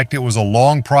suspect it was a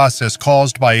long process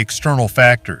caused by external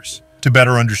factors. To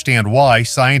better understand why,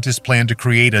 scientists plan to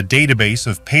create a database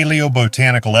of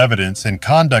paleobotanical evidence and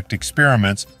conduct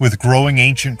experiments with growing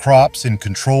ancient crops in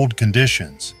controlled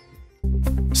conditions.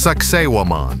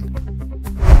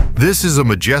 Sacsayhuaman. This is a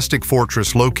majestic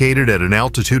fortress located at an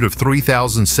altitude of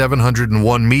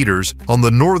 3,701 meters on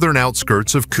the northern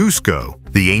outskirts of Cusco,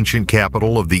 the ancient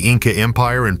capital of the Inca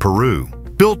Empire in Peru.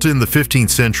 Built in the 15th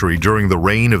century during the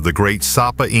reign of the great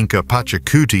Sapa Inca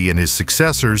Pachacuti and his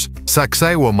successors,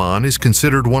 Sacsayhuaman is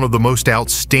considered one of the most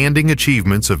outstanding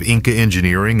achievements of Inca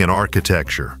engineering and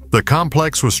architecture. The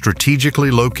complex was strategically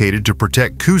located to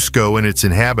protect Cusco and its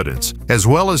inhabitants, as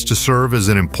well as to serve as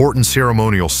an important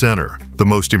ceremonial center. The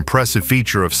most impressive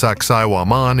feature of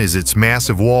Sacsayhuaman is its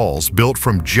massive walls built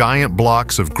from giant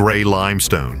blocks of gray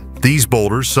limestone. These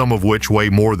boulders, some of which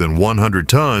weigh more than 100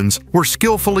 tons, were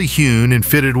skillfully hewn and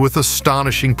fitted with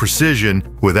astonishing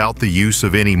precision without the use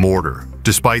of any mortar.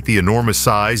 Despite the enormous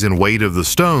size and weight of the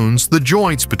stones, the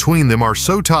joints between them are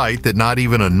so tight that not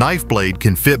even a knife blade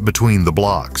can fit between the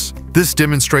blocks. This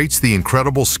demonstrates the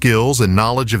incredible skills and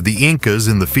knowledge of the Incas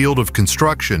in the field of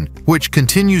construction, which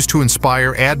continues to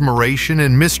inspire admiration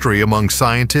and mystery among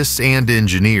scientists and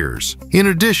engineers. In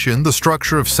addition, the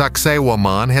structure of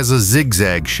Sacsayhuaman has a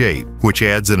zigzag shape, which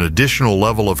adds an additional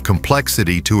level of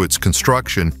complexity to its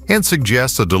construction and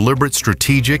suggests a deliberate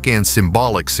strategic and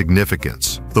symbolic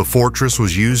significance. The fortress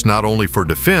was used not only for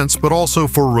defense but also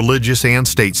for religious and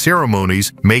state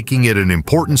ceremonies, making it an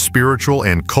important spiritual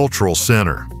and cultural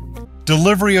center.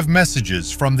 Delivery of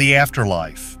messages from the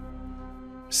afterlife.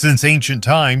 Since ancient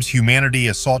times, humanity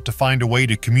has sought to find a way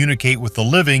to communicate with the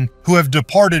living who have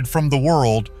departed from the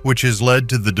world, which has led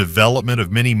to the development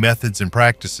of many methods and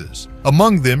practices.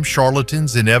 Among them,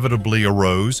 charlatans inevitably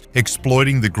arose,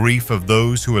 exploiting the grief of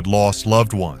those who had lost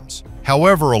loved ones.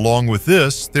 However, along with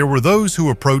this, there were those who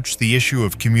approached the issue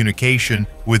of communication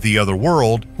with the other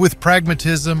world with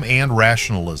pragmatism and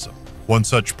rationalism. One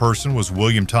such person was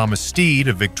William Thomas Stead,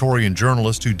 a Victorian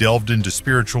journalist who delved into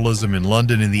spiritualism in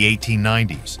London in the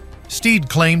 1890s. Stead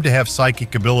claimed to have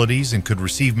psychic abilities and could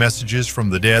receive messages from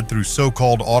the dead through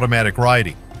so-called automatic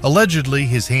writing. Allegedly,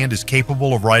 his hand is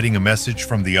capable of writing a message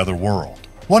from the other world.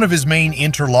 One of his main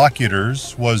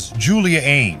interlocutors was Julia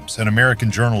Ames, an American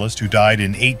journalist who died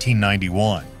in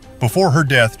 1891. Before her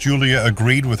death, Julia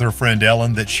agreed with her friend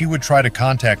Ellen that she would try to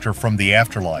contact her from the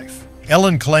afterlife.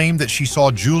 Ellen claimed that she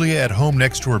saw Julia at home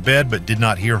next to her bed but did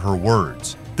not hear her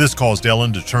words. This caused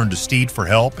Ellen to turn to Stead for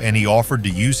help, and he offered to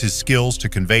use his skills to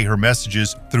convey her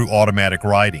messages through automatic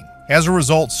writing. As a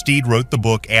result, Stead wrote the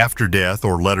book After Death,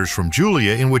 or Letters from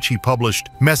Julia, in which he published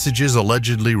messages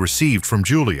allegedly received from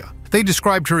Julia. They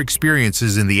described her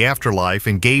experiences in the afterlife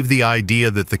and gave the idea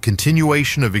that the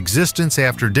continuation of existence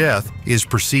after death is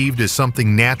perceived as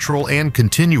something natural and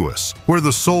continuous, where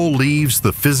the soul leaves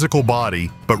the physical body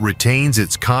but retains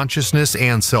its consciousness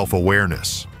and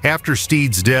self-awareness. After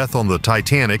Stead's death on the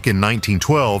Titanic in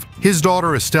 1912, his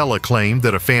daughter Estella claimed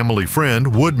that a family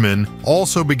friend, Woodman,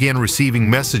 also began receiving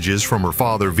messages from her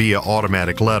father via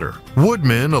automatic letter.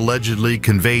 Woodman allegedly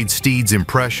conveyed Stead's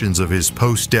impressions of his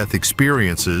post-death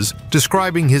experiences,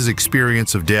 describing his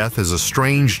experience of death as a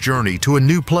strange journey to a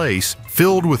new place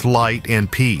filled with light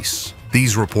and peace.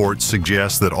 These reports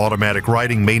suggest that automatic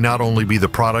writing may not only be the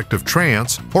product of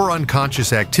trance or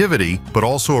unconscious activity, but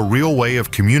also a real way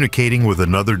of communicating with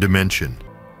another dimension.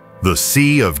 The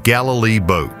Sea of Galilee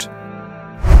boat.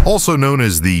 Also known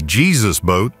as the Jesus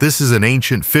boat, this is an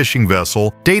ancient fishing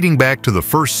vessel dating back to the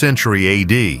 1st century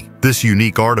AD. This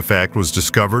unique artifact was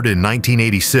discovered in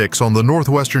 1986 on the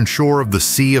northwestern shore of the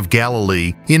Sea of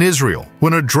Galilee in Israel,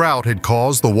 when a drought had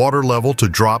caused the water level to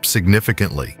drop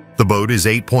significantly. The boat is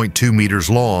 8.2 meters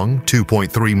long,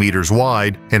 2.3 meters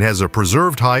wide, and has a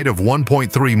preserved height of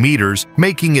 1.3 meters,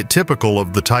 making it typical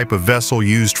of the type of vessel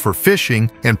used for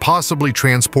fishing and possibly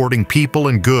transporting people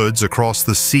and goods across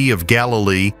the Sea of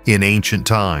Galilee in ancient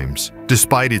times.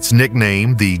 Despite its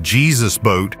nickname, the Jesus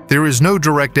boat, there is no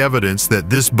direct evidence that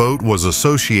this boat was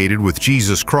associated with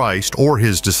Jesus Christ or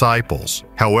his disciples.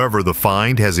 However, the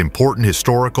find has important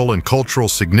historical and cultural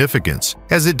significance,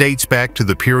 as it dates back to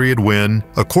the period when,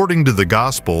 according to the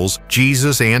Gospels,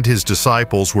 Jesus and his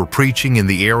disciples were preaching in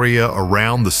the area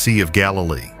around the Sea of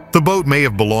Galilee. The boat may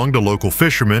have belonged to local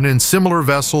fishermen, and similar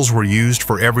vessels were used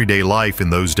for everyday life in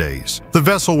those days. The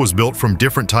vessel was built from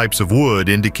different types of wood,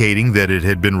 indicating that it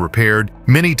had been repaired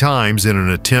many times in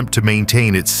an attempt to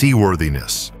maintain its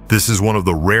seaworthiness. This is one of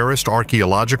the rarest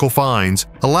archaeological finds,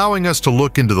 allowing us to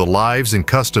look into the lives and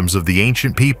customs of the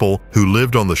ancient people who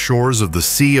lived on the shores of the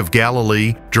Sea of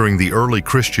Galilee during the early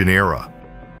Christian era.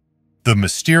 The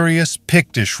mysterious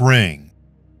Pictish ring.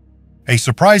 A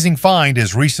surprising find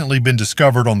has recently been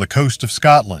discovered on the coast of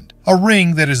Scotland, a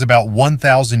ring that is about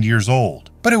 1,000 years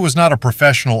old. But it was not a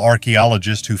professional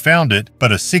archaeologist who found it,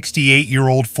 but a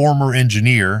 68-year-old former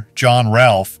engineer, John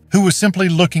Ralph, who was simply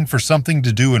looking for something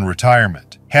to do in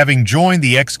retirement. Having joined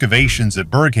the excavations at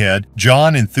Burghead,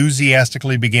 John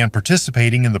enthusiastically began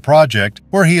participating in the project,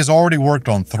 where he has already worked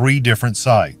on 3 different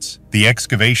sites. The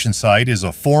excavation site is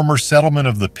a former settlement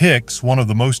of the Picts, one of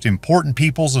the most important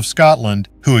peoples of Scotland,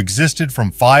 who existed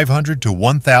from 500 to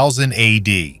 1000 AD.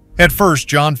 At first,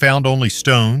 John found only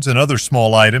stones and other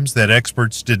small items that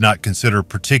experts did not consider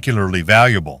particularly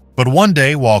valuable. But one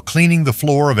day, while cleaning the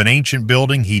floor of an ancient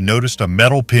building, he noticed a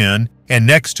metal pin, and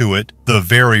next to it, the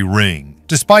very ring.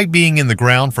 Despite being in the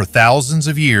ground for thousands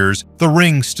of years, the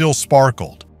ring still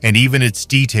sparkled, and even its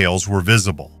details were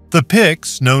visible. The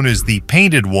Picts, known as the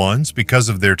Painted Ones because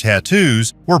of their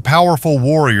tattoos, were powerful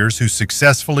warriors who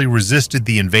successfully resisted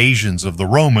the invasions of the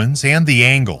Romans and the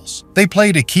Angles. They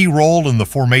played a key role in the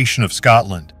formation of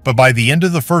Scotland, but by the end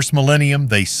of the first millennium,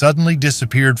 they suddenly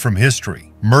disappeared from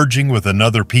history, merging with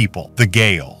another people, the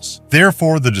Gaels.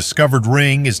 Therefore, the discovered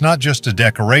ring is not just a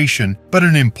decoration, but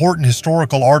an important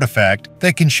historical artifact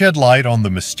that can shed light on the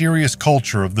mysterious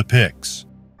culture of the Picts.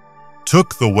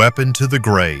 Took the weapon to the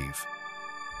grave.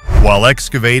 While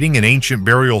excavating an ancient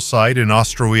burial site in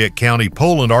Ostrowiec County,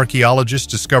 Poland, archaeologists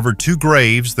discovered 2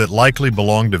 graves that likely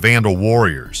belonged to Vandal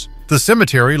warriors. The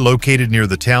cemetery, located near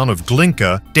the town of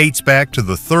Glinka, dates back to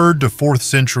the 3rd to 4th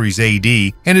centuries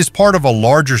AD and is part of a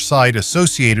larger site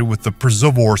associated with the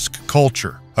Przeworsk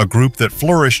culture, a group that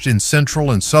flourished in central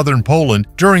and southern Poland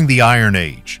during the Iron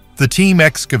Age. The team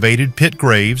excavated pit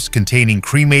graves containing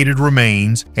cremated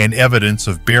remains and evidence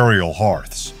of burial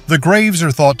hearths. The graves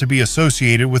are thought to be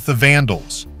associated with the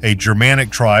Vandals, a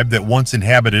Germanic tribe that once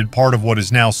inhabited part of what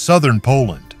is now southern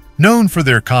Poland. Known for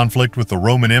their conflict with the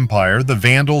Roman Empire, the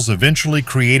Vandals eventually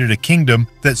created a kingdom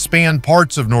that spanned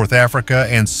parts of North Africa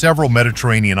and several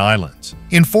Mediterranean islands.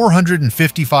 In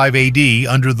 455 AD,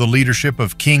 under the leadership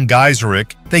of King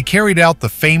Gaiseric, they carried out the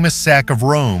famous sack of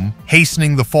Rome,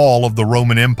 hastening the fall of the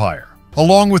Roman Empire.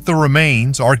 Along with the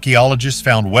remains, archaeologists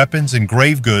found weapons and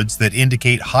grave goods that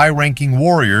indicate high-ranking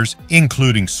warriors,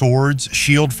 including swords,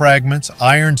 shield fragments,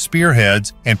 iron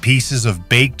spearheads, and pieces of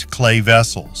baked clay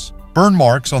vessels. Burn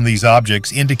marks on these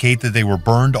objects indicate that they were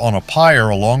burned on a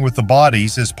pyre along with the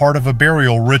bodies as part of a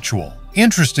burial ritual.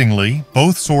 Interestingly,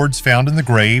 both swords found in the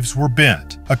graves were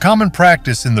bent, a common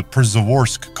practice in the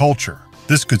Przeworsk culture.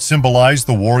 This could symbolize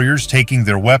the warriors taking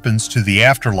their weapons to the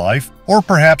afterlife, or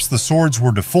perhaps the swords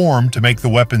were deformed to make the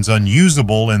weapons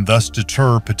unusable and thus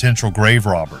deter potential grave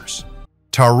robbers.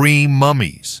 Tarim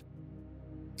mummies.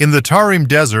 In the Tarim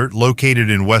Desert, located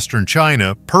in western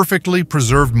China, perfectly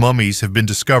preserved mummies have been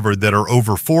discovered that are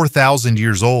over 4,000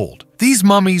 years old. These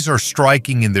mummies are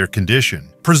striking in their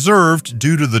condition, preserved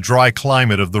due to the dry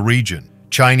climate of the region.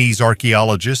 Chinese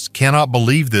archaeologists cannot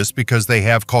believe this because they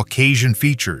have Caucasian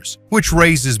features, which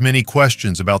raises many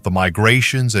questions about the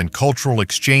migrations and cultural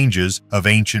exchanges of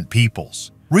ancient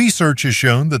peoples. Research has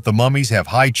shown that the mummies have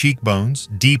high cheekbones,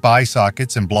 deep eye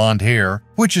sockets, and blonde hair,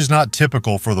 which is not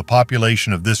typical for the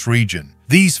population of this region.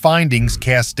 These findings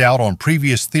cast doubt on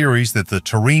previous theories that the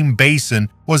Tarim Basin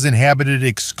was inhabited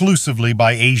exclusively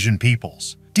by Asian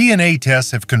peoples. DNA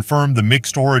tests have confirmed the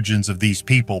mixed origins of these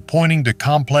people, pointing to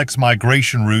complex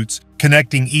migration routes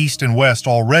connecting east and west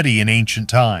already in ancient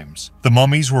times. The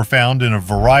mummies were found in a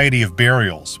variety of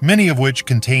burials, many of which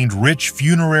contained rich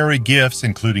funerary gifts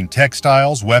including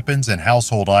textiles, weapons, and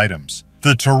household items.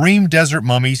 The Tarim Desert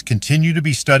mummies continue to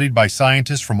be studied by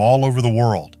scientists from all over the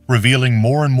world, revealing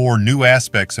more and more new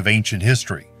aspects of ancient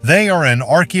history. They are an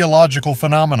archaeological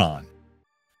phenomenon.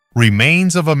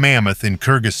 Remains of a mammoth in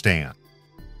Kyrgyzstan.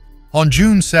 On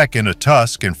June 2nd, a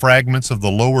tusk and fragments of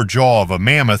the lower jaw of a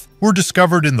mammoth were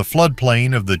discovered in the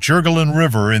floodplain of the Jurgalin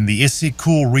River in the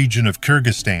Issyk-Kul region of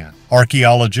Kyrgyzstan.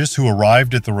 Archaeologists who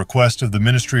arrived at the request of the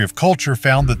Ministry of Culture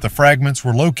found that the fragments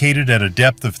were located at a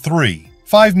depth of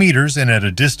 5 meters and at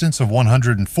a distance of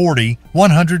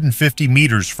 150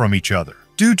 meters from each other.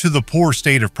 Due to the poor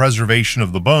state of preservation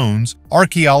of the bones,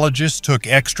 archaeologists took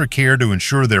extra care to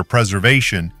ensure their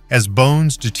preservation, as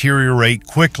bones deteriorate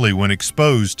quickly when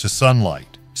exposed to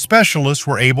sunlight. Specialists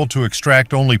were able to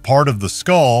extract only part of the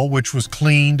skull, which was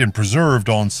cleaned and preserved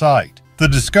on site. The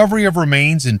discovery of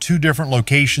remains in 2 different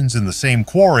locations in the same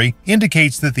quarry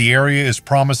indicates that the area is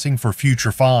promising for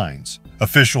future finds.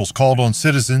 Officials called on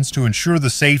citizens to ensure the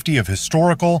safety of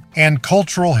historical and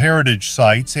cultural heritage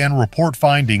sites and report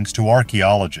findings to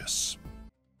archaeologists.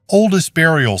 Oldest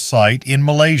burial site in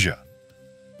Malaysia.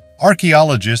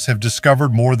 Archaeologists have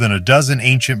discovered more than a dozen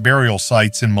ancient burial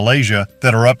sites in Malaysia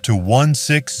that are up to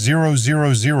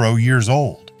 16,000 years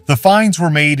old. The finds were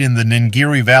made in the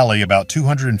Ninggiri Valley about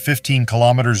 215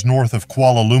 kilometers north of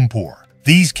Kuala Lumpur.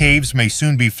 These caves may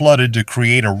soon be flooded to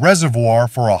create a reservoir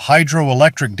for a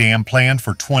hydroelectric dam planned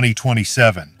for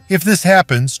 2027. If this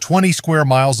happens, 20 square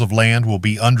miles of land will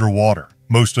be underwater.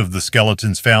 Most of the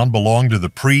skeletons found belong to the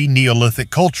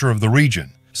pre-Neolithic culture of the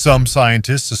region. Some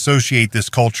scientists associate this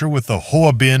culture with the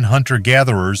Hoa Bin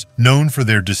hunter-gatherers, known for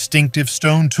their distinctive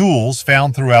stone tools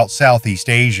found throughout Southeast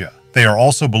Asia. They are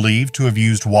also believed to have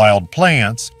used wild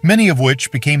plants, many of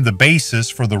which became the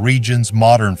basis for the region's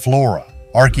modern flora.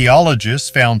 Archaeologists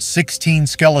found 16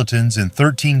 skeletons in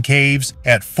 13 caves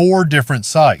at 4 different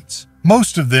sites.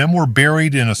 Most of them were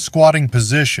buried in a squatting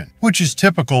position, which is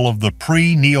typical of the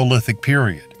pre-Neolithic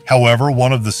period. However,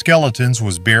 one of the skeletons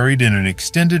was buried in an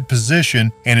extended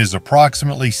position and is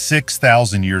approximately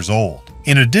 6,000 years old.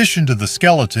 In addition to the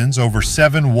skeletons, over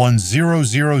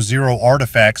 71000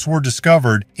 artifacts were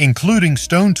discovered, including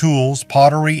stone tools,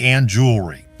 pottery, and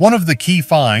jewelry. One of the key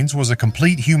finds was a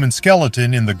complete human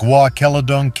skeleton in the Gua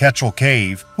Keladung Kechel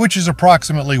Cave, which is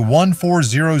approximately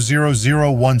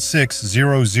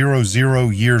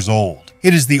 1400016,000 years old.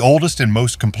 It is the oldest and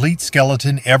most complete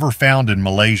skeleton ever found in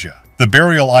Malaysia. The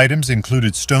burial items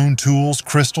included stone tools,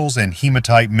 crystals, and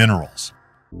hematite minerals.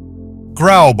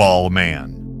 Graubaul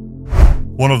Man.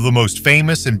 One of the most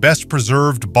famous and best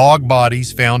preserved bog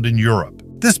bodies found in Europe.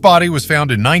 This body was found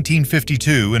in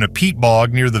 1952 in a peat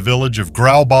bog near the village of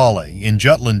Graubaule in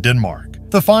Jutland, Denmark.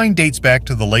 The find dates back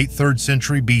to the late 3rd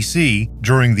century BC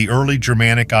during the early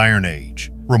Germanic Iron Age.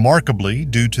 Remarkably,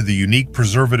 due to the unique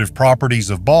preservative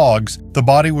properties of bogs, the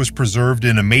body was preserved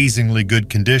in amazingly good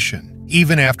condition.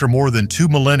 Even after more than 2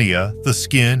 millennia, the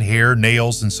skin, hair,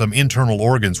 nails, and some internal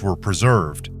organs were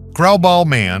preserved. Graubaul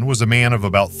Man was a man of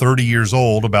about 30 years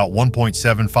old, about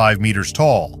 1.75 meters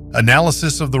tall.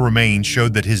 Analysis of the remains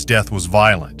showed that his death was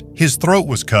violent. His throat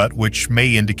was cut, which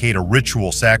may indicate a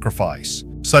ritual sacrifice.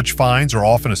 Such finds are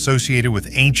often associated with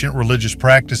ancient religious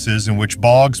practices in which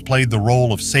bogs played the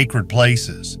role of sacred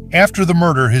places. After the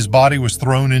murder, his body was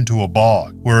thrown into a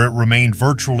bog, where it remained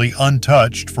virtually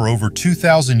untouched for over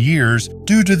 2,000 years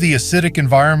due to the acidic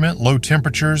environment, low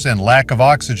temperatures, and lack of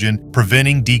oxygen,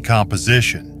 preventing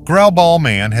decomposition. Graubaul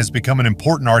Man has become an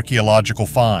important archaeological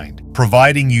find,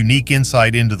 providing unique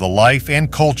insight into the life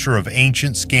and culture of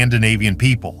ancient Scandinavian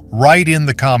people. Write in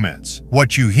the comments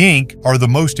what you think are the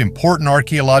most important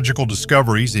archaeological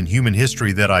discoveries in human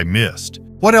history that I missed.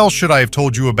 What else should I have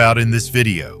told you about in this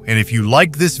video? And if you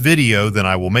like this video, then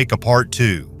I will make a part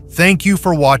 2. Thank you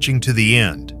for watching to the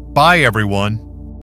end. Bye everyone.